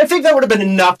 And I think that would have been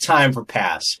enough time for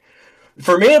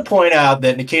me to point out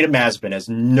that Nikita Mazepin has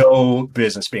no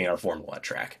business being on a Formula 1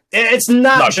 track. It's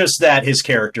not just that his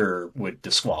character would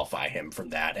disqualify him from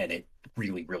that, and it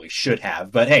really, really should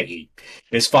have. But hey,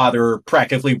 his father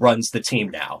practically runs the team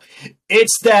now.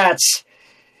 It's that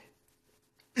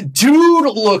dude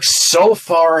looks so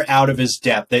far out of his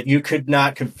depth that you could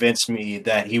not convince me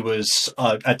that he was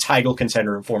a title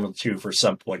contender in Formula 2 for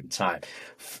some point in time.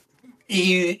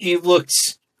 He looked,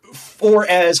 for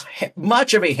as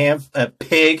much of a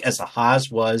pig as the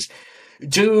Haas was,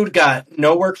 dude got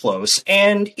nowhere close.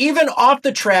 And even off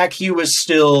the track, he was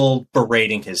still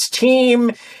berating his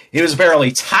team. He was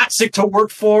barely toxic to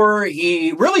work for.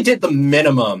 He really did the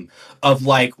minimum of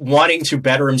like wanting to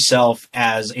better himself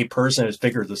as a person who's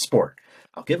figured the sport.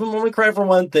 I'll give him only credit for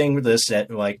one thing with this,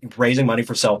 that like raising money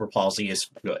for cerebral palsy is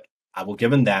good. I will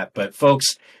give him that. But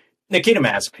folks, Nikita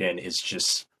Mazepin is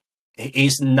just,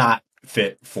 he's not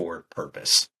fit for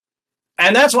purpose.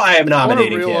 And that's why I'm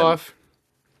nominating him.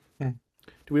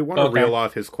 Do we want to reel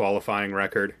off his qualifying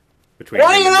record between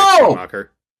 20 him and Mick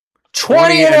Schumacher?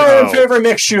 20-0 in favor of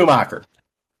Mick Schumacher.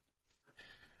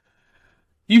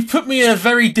 You've put me in a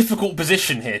very difficult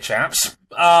position here, chaps.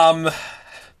 All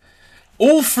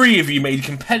three of you made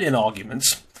compelling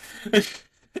arguments. And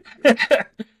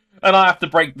I have to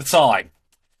break the tie.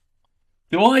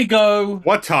 Do I go...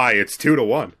 What tie? It's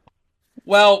 2-1.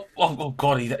 Well, oh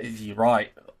God, you're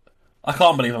right. I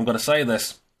can't believe I'm going to say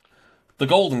this. The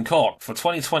Golden Cock for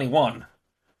 2021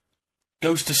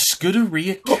 goes to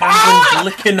Scuderia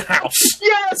Cameron Glickenhaus.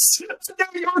 Yes!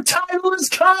 Your title is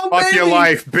coming! Fuck your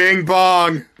life, bing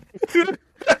bong!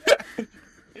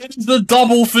 It's the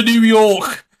double for New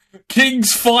York.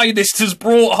 King's Finest has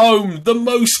brought home the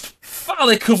most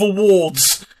phallic of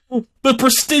awards. The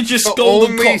prestigious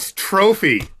Golden Cock.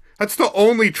 Trophy. That's the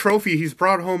only trophy he's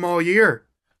brought home all year.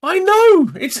 I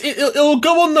know! It'll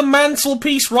go on the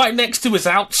mantelpiece right next to his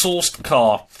outsourced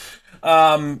car.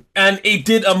 And it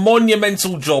did a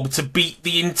monumental job to beat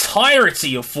the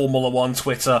entirety of Formula One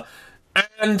Twitter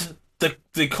and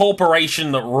the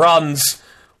corporation that runs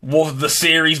the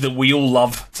series that we all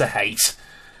love to hate.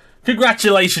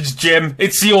 Congratulations, Jim.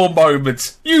 It's your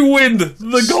moment. You win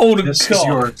the Golden Cock. This is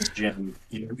yours, Jim.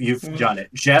 You've done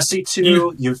it. Jesse,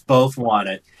 too, you've both won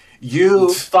it.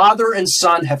 You, father and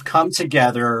son, have come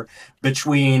together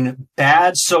between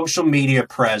bad social media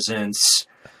presence,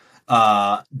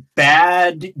 bad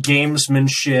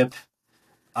gamesmanship.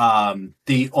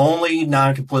 The only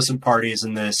non-complicit parties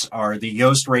in this are the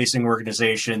Yoast Racing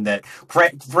organization that,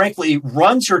 frankly,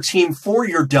 runs your team for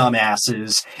your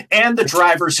dumbasses, and the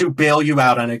drivers who bail you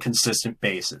out on a consistent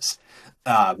basis.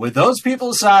 With those people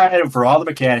aside, and for all the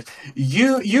mechanics,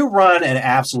 you run an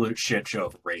absolute shit show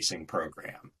of a racing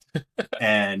program.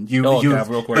 And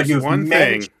real quick. but you've one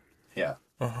managed, thing.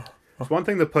 yeah. There's one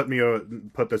thing that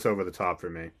put this over the top for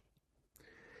me,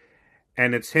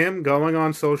 and it's him going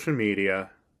on social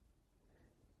media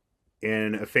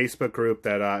in a Facebook group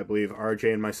that I believe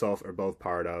RJ and myself are both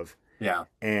part of. Yeah.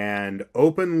 And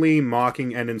openly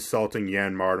mocking and insulting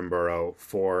Jan Mardenborough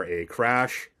for a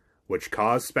crash which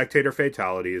caused spectator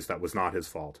fatalities that was not his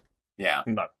fault. Yeah.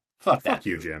 No. Fuck that. Fuck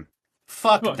you, Jim.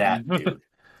 Fuck that dude.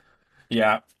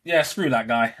 Yeah, screw that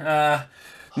guy.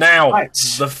 Now, Right.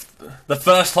 the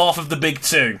first half of the big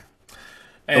two.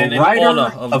 And The in Writer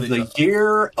honor of the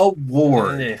Year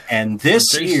Award. And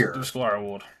this year, the Squire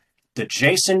Award. the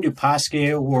Jason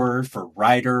Dupasquier Award for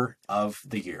Writer of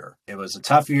the Year. It was a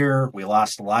tough year. We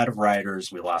lost a lot of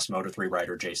writers. We lost Moto3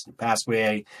 writer Jason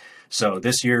Dupasquier. So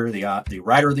this year, the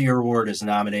Writer of the Year Award is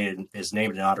named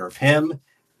in honor of him.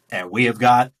 And we have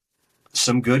got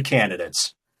some good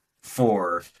candidates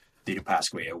for the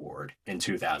Dupasquier Award in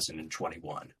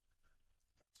 2021.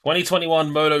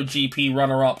 2021 MotoGP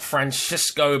runner-up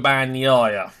Francisco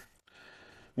Bagnaia.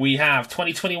 We have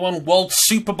 2021 World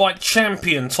Superbike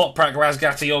champion Toprak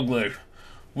Razgatlioglu.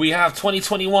 We have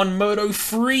 2021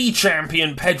 Moto3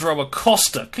 champion Pedro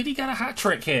Acosta. Could he get a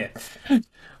hat-trick here? I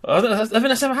don't think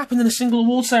that's ever happened in a single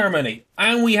award ceremony.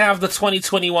 And we have the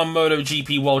 2021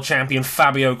 MotoGP world champion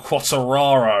Fabio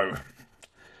Quartararo.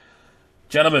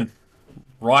 Gentlemen,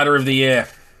 Rider of the Year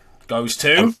goes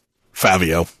to...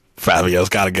 Fabio. Fabio's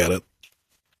got to get it.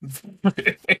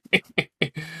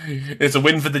 It's a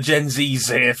win for the Gen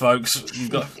Zs here, folks.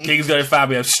 Kings go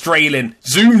Fabio, strailing,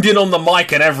 zoomed in on the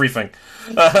mic and everything.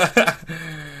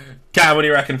 Cam, what do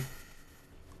you reckon?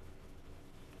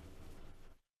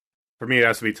 For me, it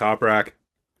has to be Toprak.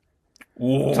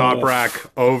 Ooh.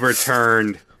 Toprak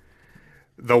overturned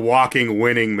the walking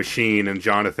winning machine in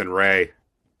Jonathan Ray.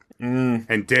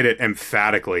 And did it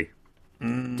emphatically.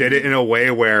 Did it in a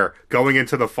way where going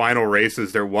into the final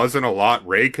races, there wasn't a lot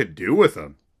Ray could do with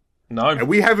him. No. And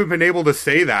we haven't been able to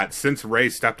say that since Ray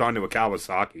stepped onto a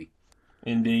Kawasaki.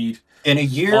 Indeed. In a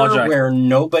year RJ. where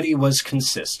nobody was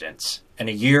consistent, in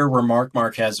a year where Marc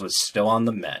Marquez was still on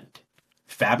the mend,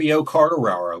 Fabio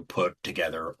Quartararo put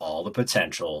together all the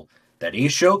potential that he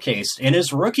showcased in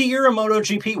his rookie year of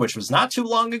MotoGP, which was not too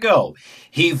long ago.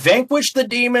 He vanquished the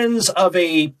demons of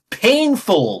a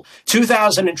painful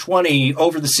 2020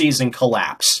 over-the-season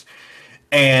collapse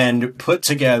and put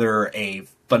together a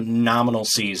phenomenal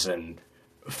season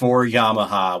for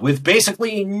Yamaha with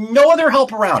basically no other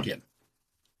help around him.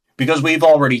 Because we've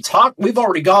already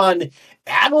gone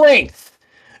at length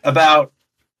about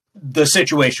the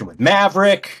situation with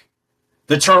Maverick,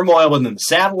 the turmoil within the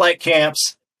satellite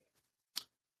camps,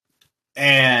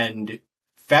 and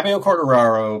Fabio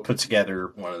Quartararo put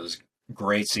together one of those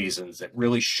great seasons that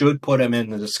really should put him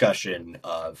in the discussion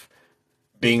of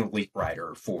being an elite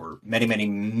rider for many, many,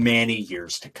 many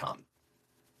years to come.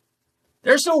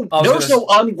 There's no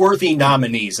unworthy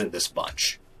nominees in this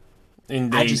bunch.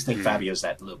 Indeed. I just think Fabio's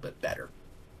that little bit better.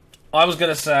 I was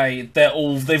going to say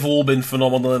they've all been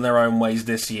phenomenal in their own ways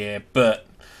this year, but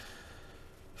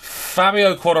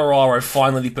Fabio Quartararo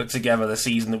finally put together the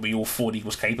season that we all thought he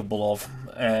was capable of,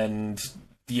 and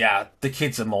yeah, the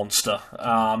kid's a monster.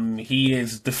 He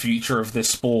is the future of this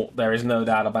sport. There is no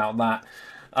doubt about that.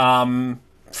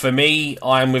 For me,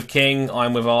 I'm with King.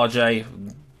 I'm with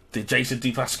RJ. The Jason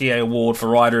Dupasquier Award for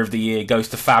Rider of the Year goes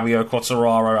to Fabio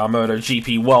Quartararo, our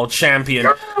MotoGP World Champion.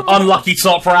 Unlucky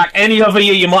Toprak. Any other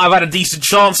year, you might have had a decent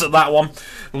chance at that one.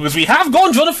 Because we have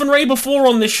gone Jonathan Ray before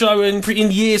on this show in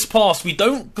years past. We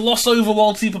don't gloss over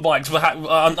World Superbikes,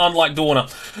 unlike Dorna.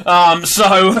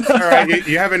 All right,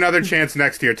 you have another chance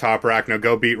next year, Toprak. Now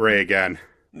go beat Ray again.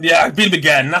 Yeah, beat him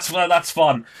again. That's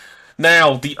fun.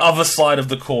 Now, the other side of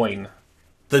the coin.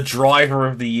 The Driver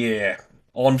of the Year.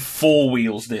 On four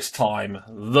wheels this time.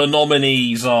 The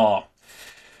nominees are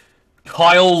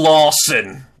Kyle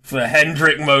Larson for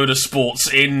Hendrick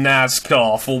Motorsports in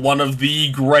NASCAR for one of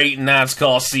the great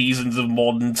NASCAR seasons of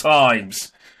modern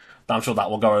times. I'm sure that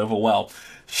will go over well.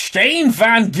 Shane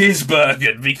Van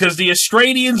Gisbergen, because the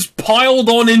Australians piled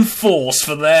on in force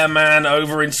for their man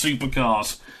over in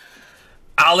Supercars.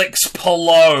 Alex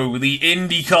Palou, the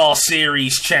IndyCar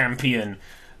Series champion.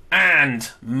 And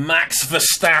Max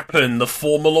Verstappen, the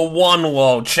Formula One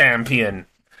world champion.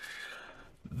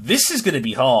 This is going to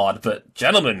be hard, but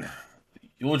gentlemen,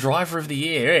 your Driver of the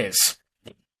Year is...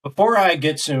 Before I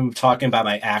get to talking about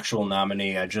my actual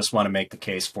nominee, I just want to make the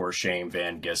case for Shane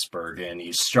Van Gisbergen.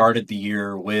 He started the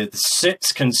year with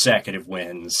 6 consecutive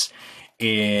wins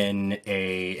in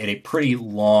a pretty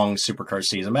long Supercar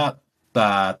season,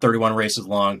 about 31 races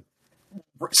long.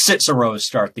 6 a row to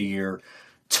start the year.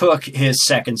 took his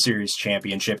second series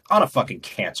championship on a fucking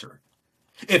cancer.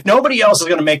 If nobody else is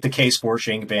going to make the case for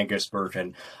Shane Van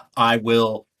Gisbergen, I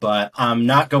will, but I'm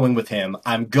not going with him.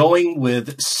 I'm going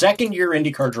with second-year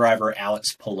IndyCar driver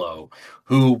Alex Palou,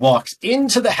 who walks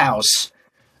into the house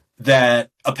that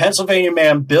a Pennsylvania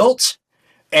man built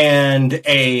and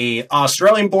a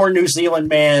Australian-born New Zealand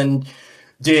man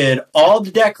did all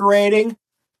the decorating,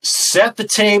 set the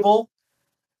table,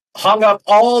 hung up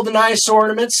all the nice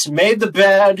ornaments, made the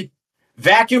bed,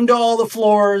 vacuumed all the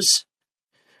floors,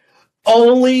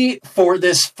 only for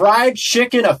this fried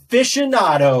chicken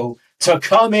aficionado to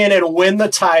come in and win the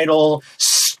title,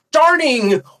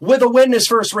 starting with a win in his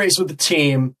first race with the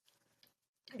team,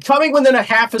 coming within a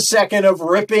half a second of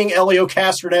ripping Elio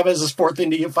Castroneves' fourth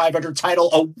Indy 500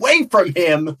 title away from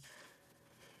him,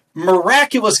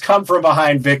 miraculous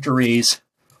come-from-behind victories,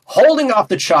 holding off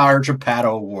the charge of Pato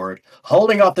O'Ward,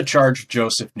 holding off the charge of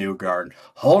Joseph Newgarden,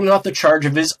 holding off the charge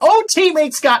of his own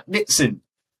teammate Scott Dixon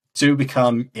to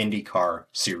become IndyCar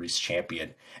Series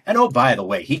champion. And oh, by the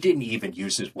way, he didn't even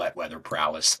use his wet weather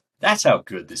prowess. That's how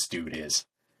good this dude is.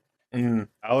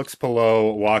 Alex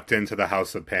Palou walked into the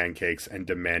House of Pancakes and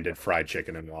demanded fried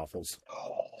chicken and waffles.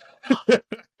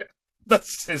 That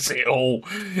says it all.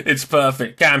 It's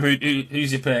perfect. Cam,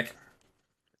 who's your pick?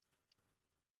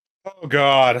 Oh,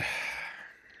 God.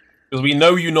 Because we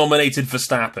know you nominated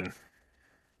Verstappen.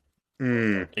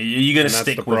 Are you going to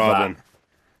stick with problem. that?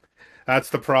 That's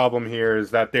the problem here, is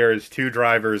that there's two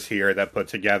drivers here that put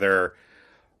together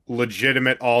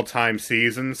legitimate all-time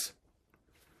seasons.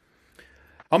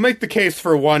 I'll make the case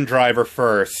for one driver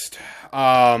first.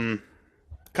 Kyle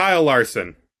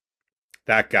Larson.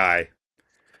 That guy.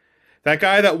 That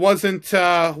guy that wasn't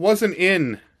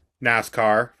in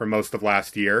NASCAR for most of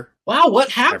last year. Wow, what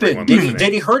happened?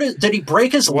 Did he hurt it? Did he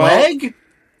break his leg?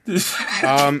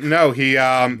 No, he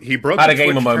broke the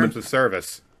switch terms of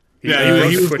service.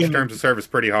 He switched terms of service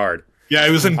pretty hard. Yeah,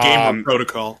 he was in game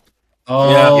protocol.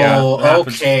 Oh,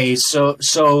 okay.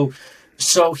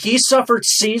 So he suffered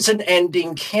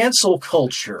season-ending cancel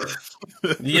culture.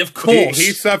 Yeah, of course.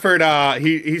 He suffered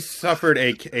he suffered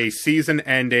a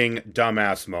season-ending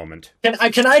dumbass moment.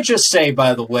 Can I just say,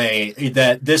 by the way,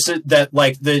 that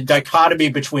the dichotomy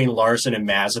between Larson and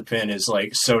Mazepin is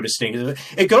like so distinct.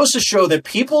 It goes to show that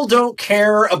people don't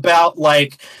care about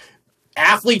like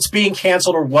athletes being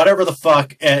canceled or whatever the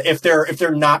fuck if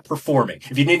they're not performing.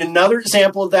 If you need another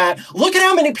example of that, look at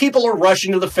how many people are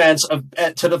rushing to the fence of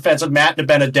Matt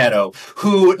DiBenedetto,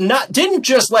 who didn't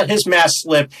just let his mask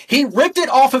slip, he ripped it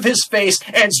off of his face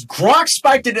and Gronk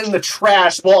spiked it in the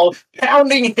trash while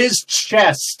pounding his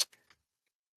chest.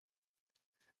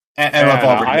 And I've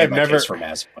already made my case for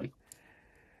Mazepin.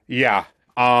 Yeah,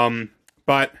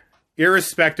 but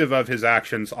irrespective of his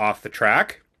actions off the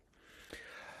track,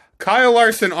 Kyle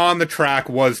Larson on the track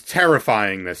was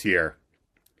terrifying this year.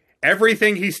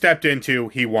 Everything he stepped into,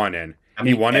 he won in.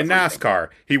 He won in NASCAR.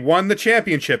 He won the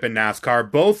championship in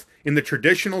NASCAR, both in the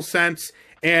traditional sense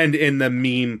and in the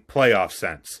meme playoff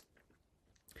sense.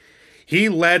 He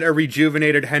led a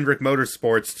rejuvenated Hendrick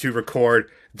Motorsports to record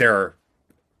their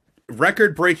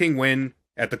record-breaking win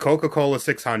at the Coca-Cola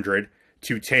 600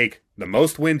 to take the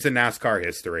most wins in NASCAR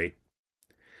history.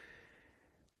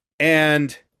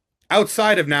 And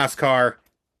outside of NASCAR,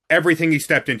 everything he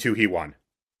stepped into, he won.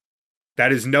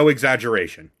 That is no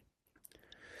exaggeration.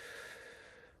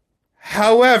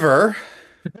 However,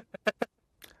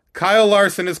 Kyle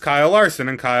Larson is Kyle Larson,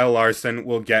 and Kyle Larson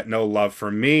will get no love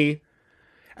from me.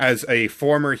 As a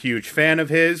former huge fan of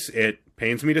his, it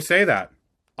pains me to say that.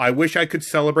 I wish I could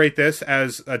celebrate this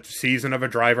as a season of a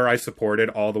driver I supported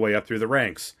all the way up through the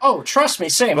ranks. Oh, trust me,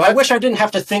 same. But I wish I didn't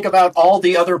have to think about all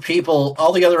the other people,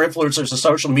 all the other influencers of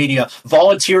social media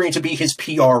volunteering to be his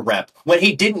PR rep when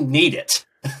he didn't need it.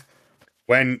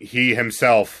 When he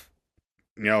himself,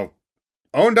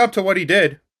 owned up to what he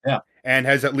did. Yeah. And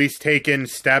has at least taken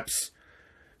steps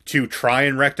to try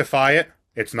and rectify it.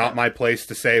 It's not my place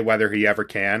to say whether he ever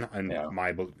can. In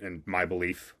my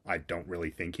belief, I don't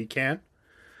really think he can.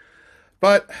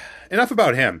 But enough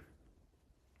about him.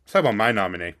 Let's talk about my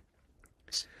nominee.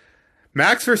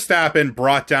 Max Verstappen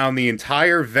brought down the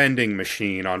entire vending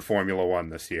machine on Formula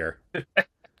One this year.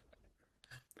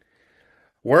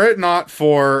 Were it not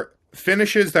for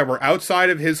finishes that were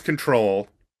outside of his control,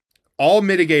 all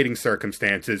mitigating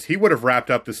circumstances, he would have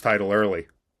wrapped up this title early.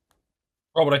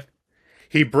 Probably.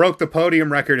 He broke the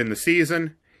podium record in the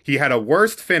season. He had a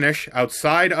worst finish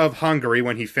outside of Hungary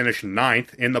when he finished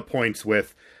 9th in the points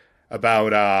with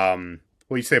about,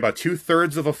 what do you say, about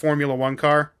 2/3 of a Formula One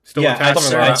car still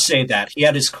attached? I'd say that. He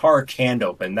had his car canned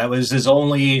open. That was his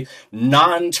only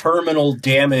non-terminal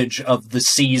damage of the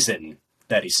season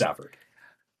that he suffered.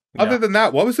 Other than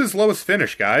that, what was his lowest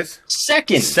finish, guys?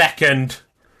 Second.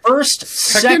 First,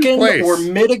 second place. or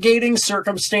mitigating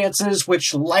circumstances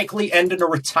which likely end in a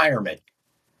retirement.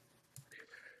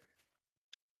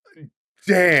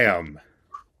 Damn.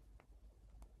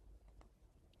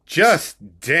 Just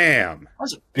damn. I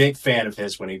was a big fan of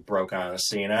his when he broke on the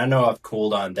scene. I know I've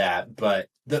cooled on that, but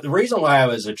the reason why I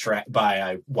was attracted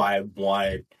by why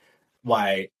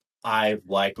I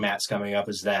like Matt's coming up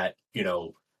is that, you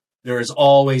know, there is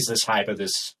always this hype of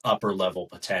this upper level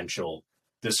potential,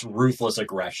 this ruthless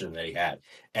aggression that he had,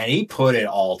 and he put it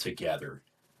all together.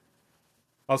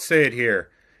 I'll say it here.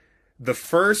 The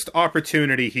first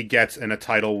opportunity he gets in a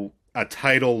title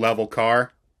level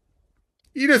car,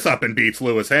 he just up and beats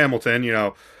Lewis Hamilton, you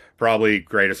know, probably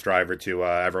greatest driver to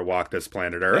ever walk this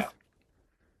planet Earth.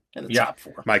 In the top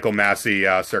four. Michael Massey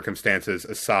circumstances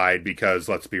aside, because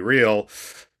let's be real,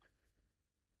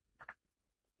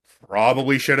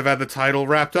 probably should have had the title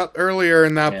wrapped up earlier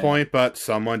in that point, but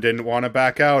someone didn't want to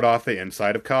back out off the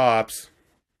inside of cops.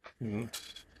 It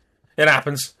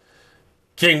happens.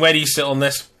 King, where do you sit on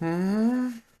this?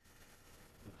 I'm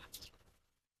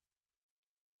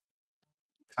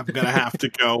gonna have to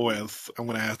go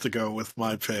with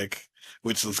my pick,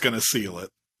 which is gonna seal it.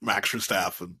 Max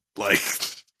Verstappen. Like,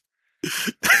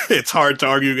 it's hard to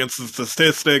argue against the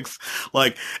statistics.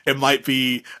 Like, it might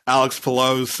be Alex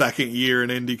Palou's second year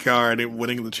in IndyCar and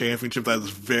winning the championship. That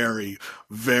is very,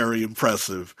 very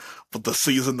impressive. But the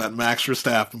season that Max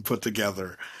Verstappen put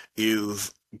together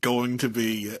is going to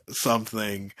be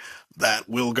something that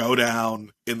will go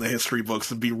down in the history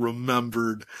books and be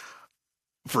remembered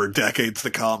for decades to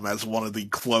come as one of the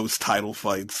close title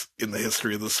fights in the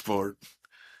history of the sport.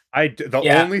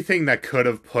 The only thing that could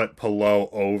have put Palou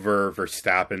over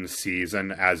Verstappen's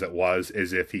season as it was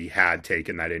is if he had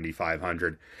taken that Indy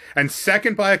 500. And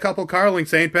second by a couple car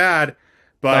lengths ain't bad,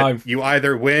 but you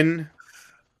either win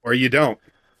or you don't.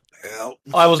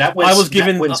 I was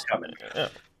giving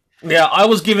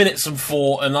it some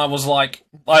thought, and I was like,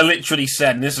 I literally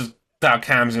said, and this is how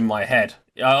Cam's in my head.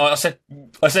 I said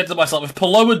to myself, if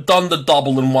Palou had done the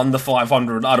double and won the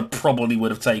 500, I probably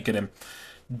would have taken him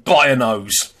by a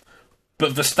nose.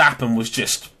 But Verstappen was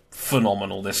just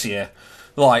phenomenal this year.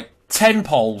 Like, 10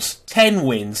 poles, 10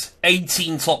 wins,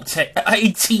 18 top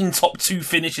 2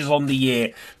 finishes on the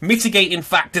year, mitigating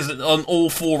factors on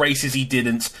all 4 races he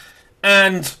didn't,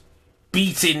 and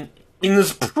beating, in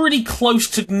as pretty close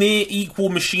to near equal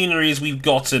machinery as we've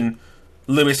gotten,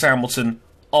 Lewis Hamilton,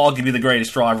 arguably the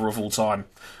greatest driver of all time.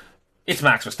 It's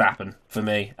Max Verstappen for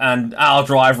me, and our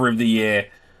driver of the year,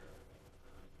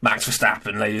 Max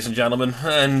Verstappen, ladies and gentlemen.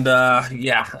 And,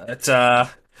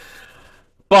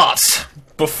 but,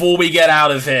 before we get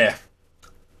out of here,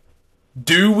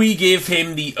 do we give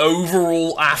him the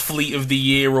overall Athlete of the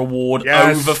Year award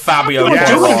over Fabio Quartararo?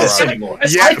 Doing this anymore.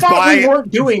 I thought we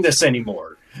weren't doing this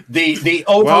anymore. The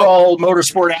overall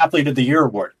Motorsport Athlete of the Year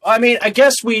award. I mean, I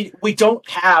guess we don't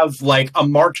have, like, a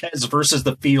Marquez versus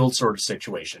the field sort of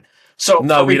situation. So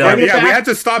no, we don't. Yeah, we had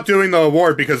to stop doing the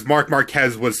award because Marc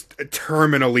Marquez was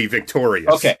terminally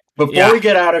victorious. Okay, before we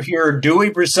get out of here, do we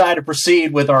decide to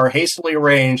proceed with our hastily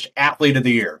arranged Athlete of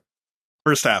the Year?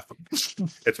 Verstappen.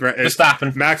 It's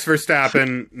Verstappen. Max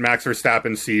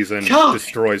Verstappen's season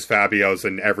destroys Fabio's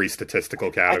in every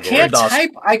statistical category. I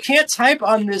can't type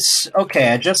on this.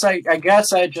 Okay, I guess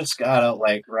I just gotta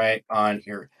right on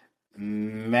here.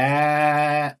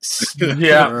 Max.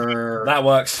 That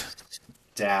works.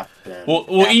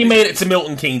 We'll email it to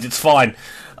Milton Keynes. It's fine.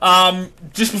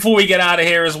 Just before we get out of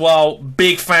here as well,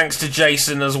 big thanks to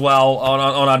Jason as well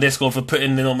on our Discord for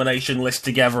putting the nomination list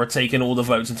together, taking all the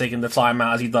votes and taking the time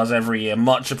out as he does every year.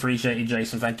 Much appreciated,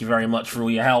 Jason. Thank you very much for all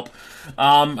your help.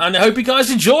 And I hope you guys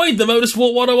enjoyed the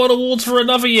Motorsport 101 Awards for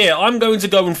another year. I'm going to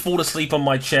go and fall asleep on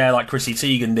my chair like Chrissy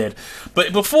Teigen did.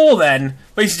 But before then,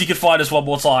 basically you can find us one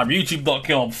more time.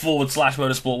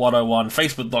 YouTube.com/Motorsport101,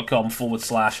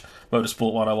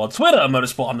 Facebook.com/Motorsport101, Twitter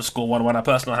Motorsport_101, our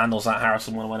personal handles at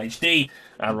Harrison101HD,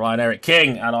 and Ryan Eric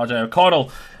King, and RJ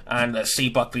O'Connell, and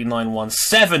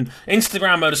CBuckley917,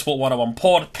 Instagram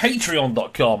Motorsport101pod,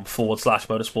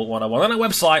 Patreon.com/Motorsport101, and our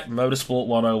website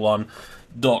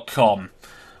Motorsport101.com.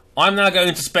 I'm now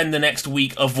going to spend the next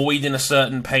week avoiding a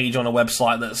certain page on a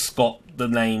website that's got the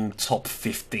name Top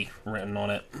 50 written on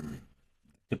it.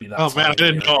 Could be that. Oh man, I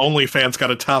didn't know OnlyFans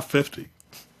got a Top 50.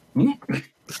 Bye,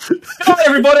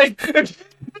 everybody.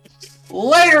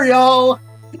 Later, y'all.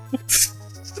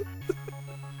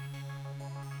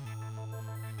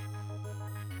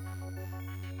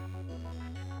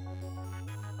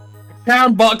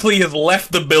 Cam Buckley has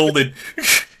left the building.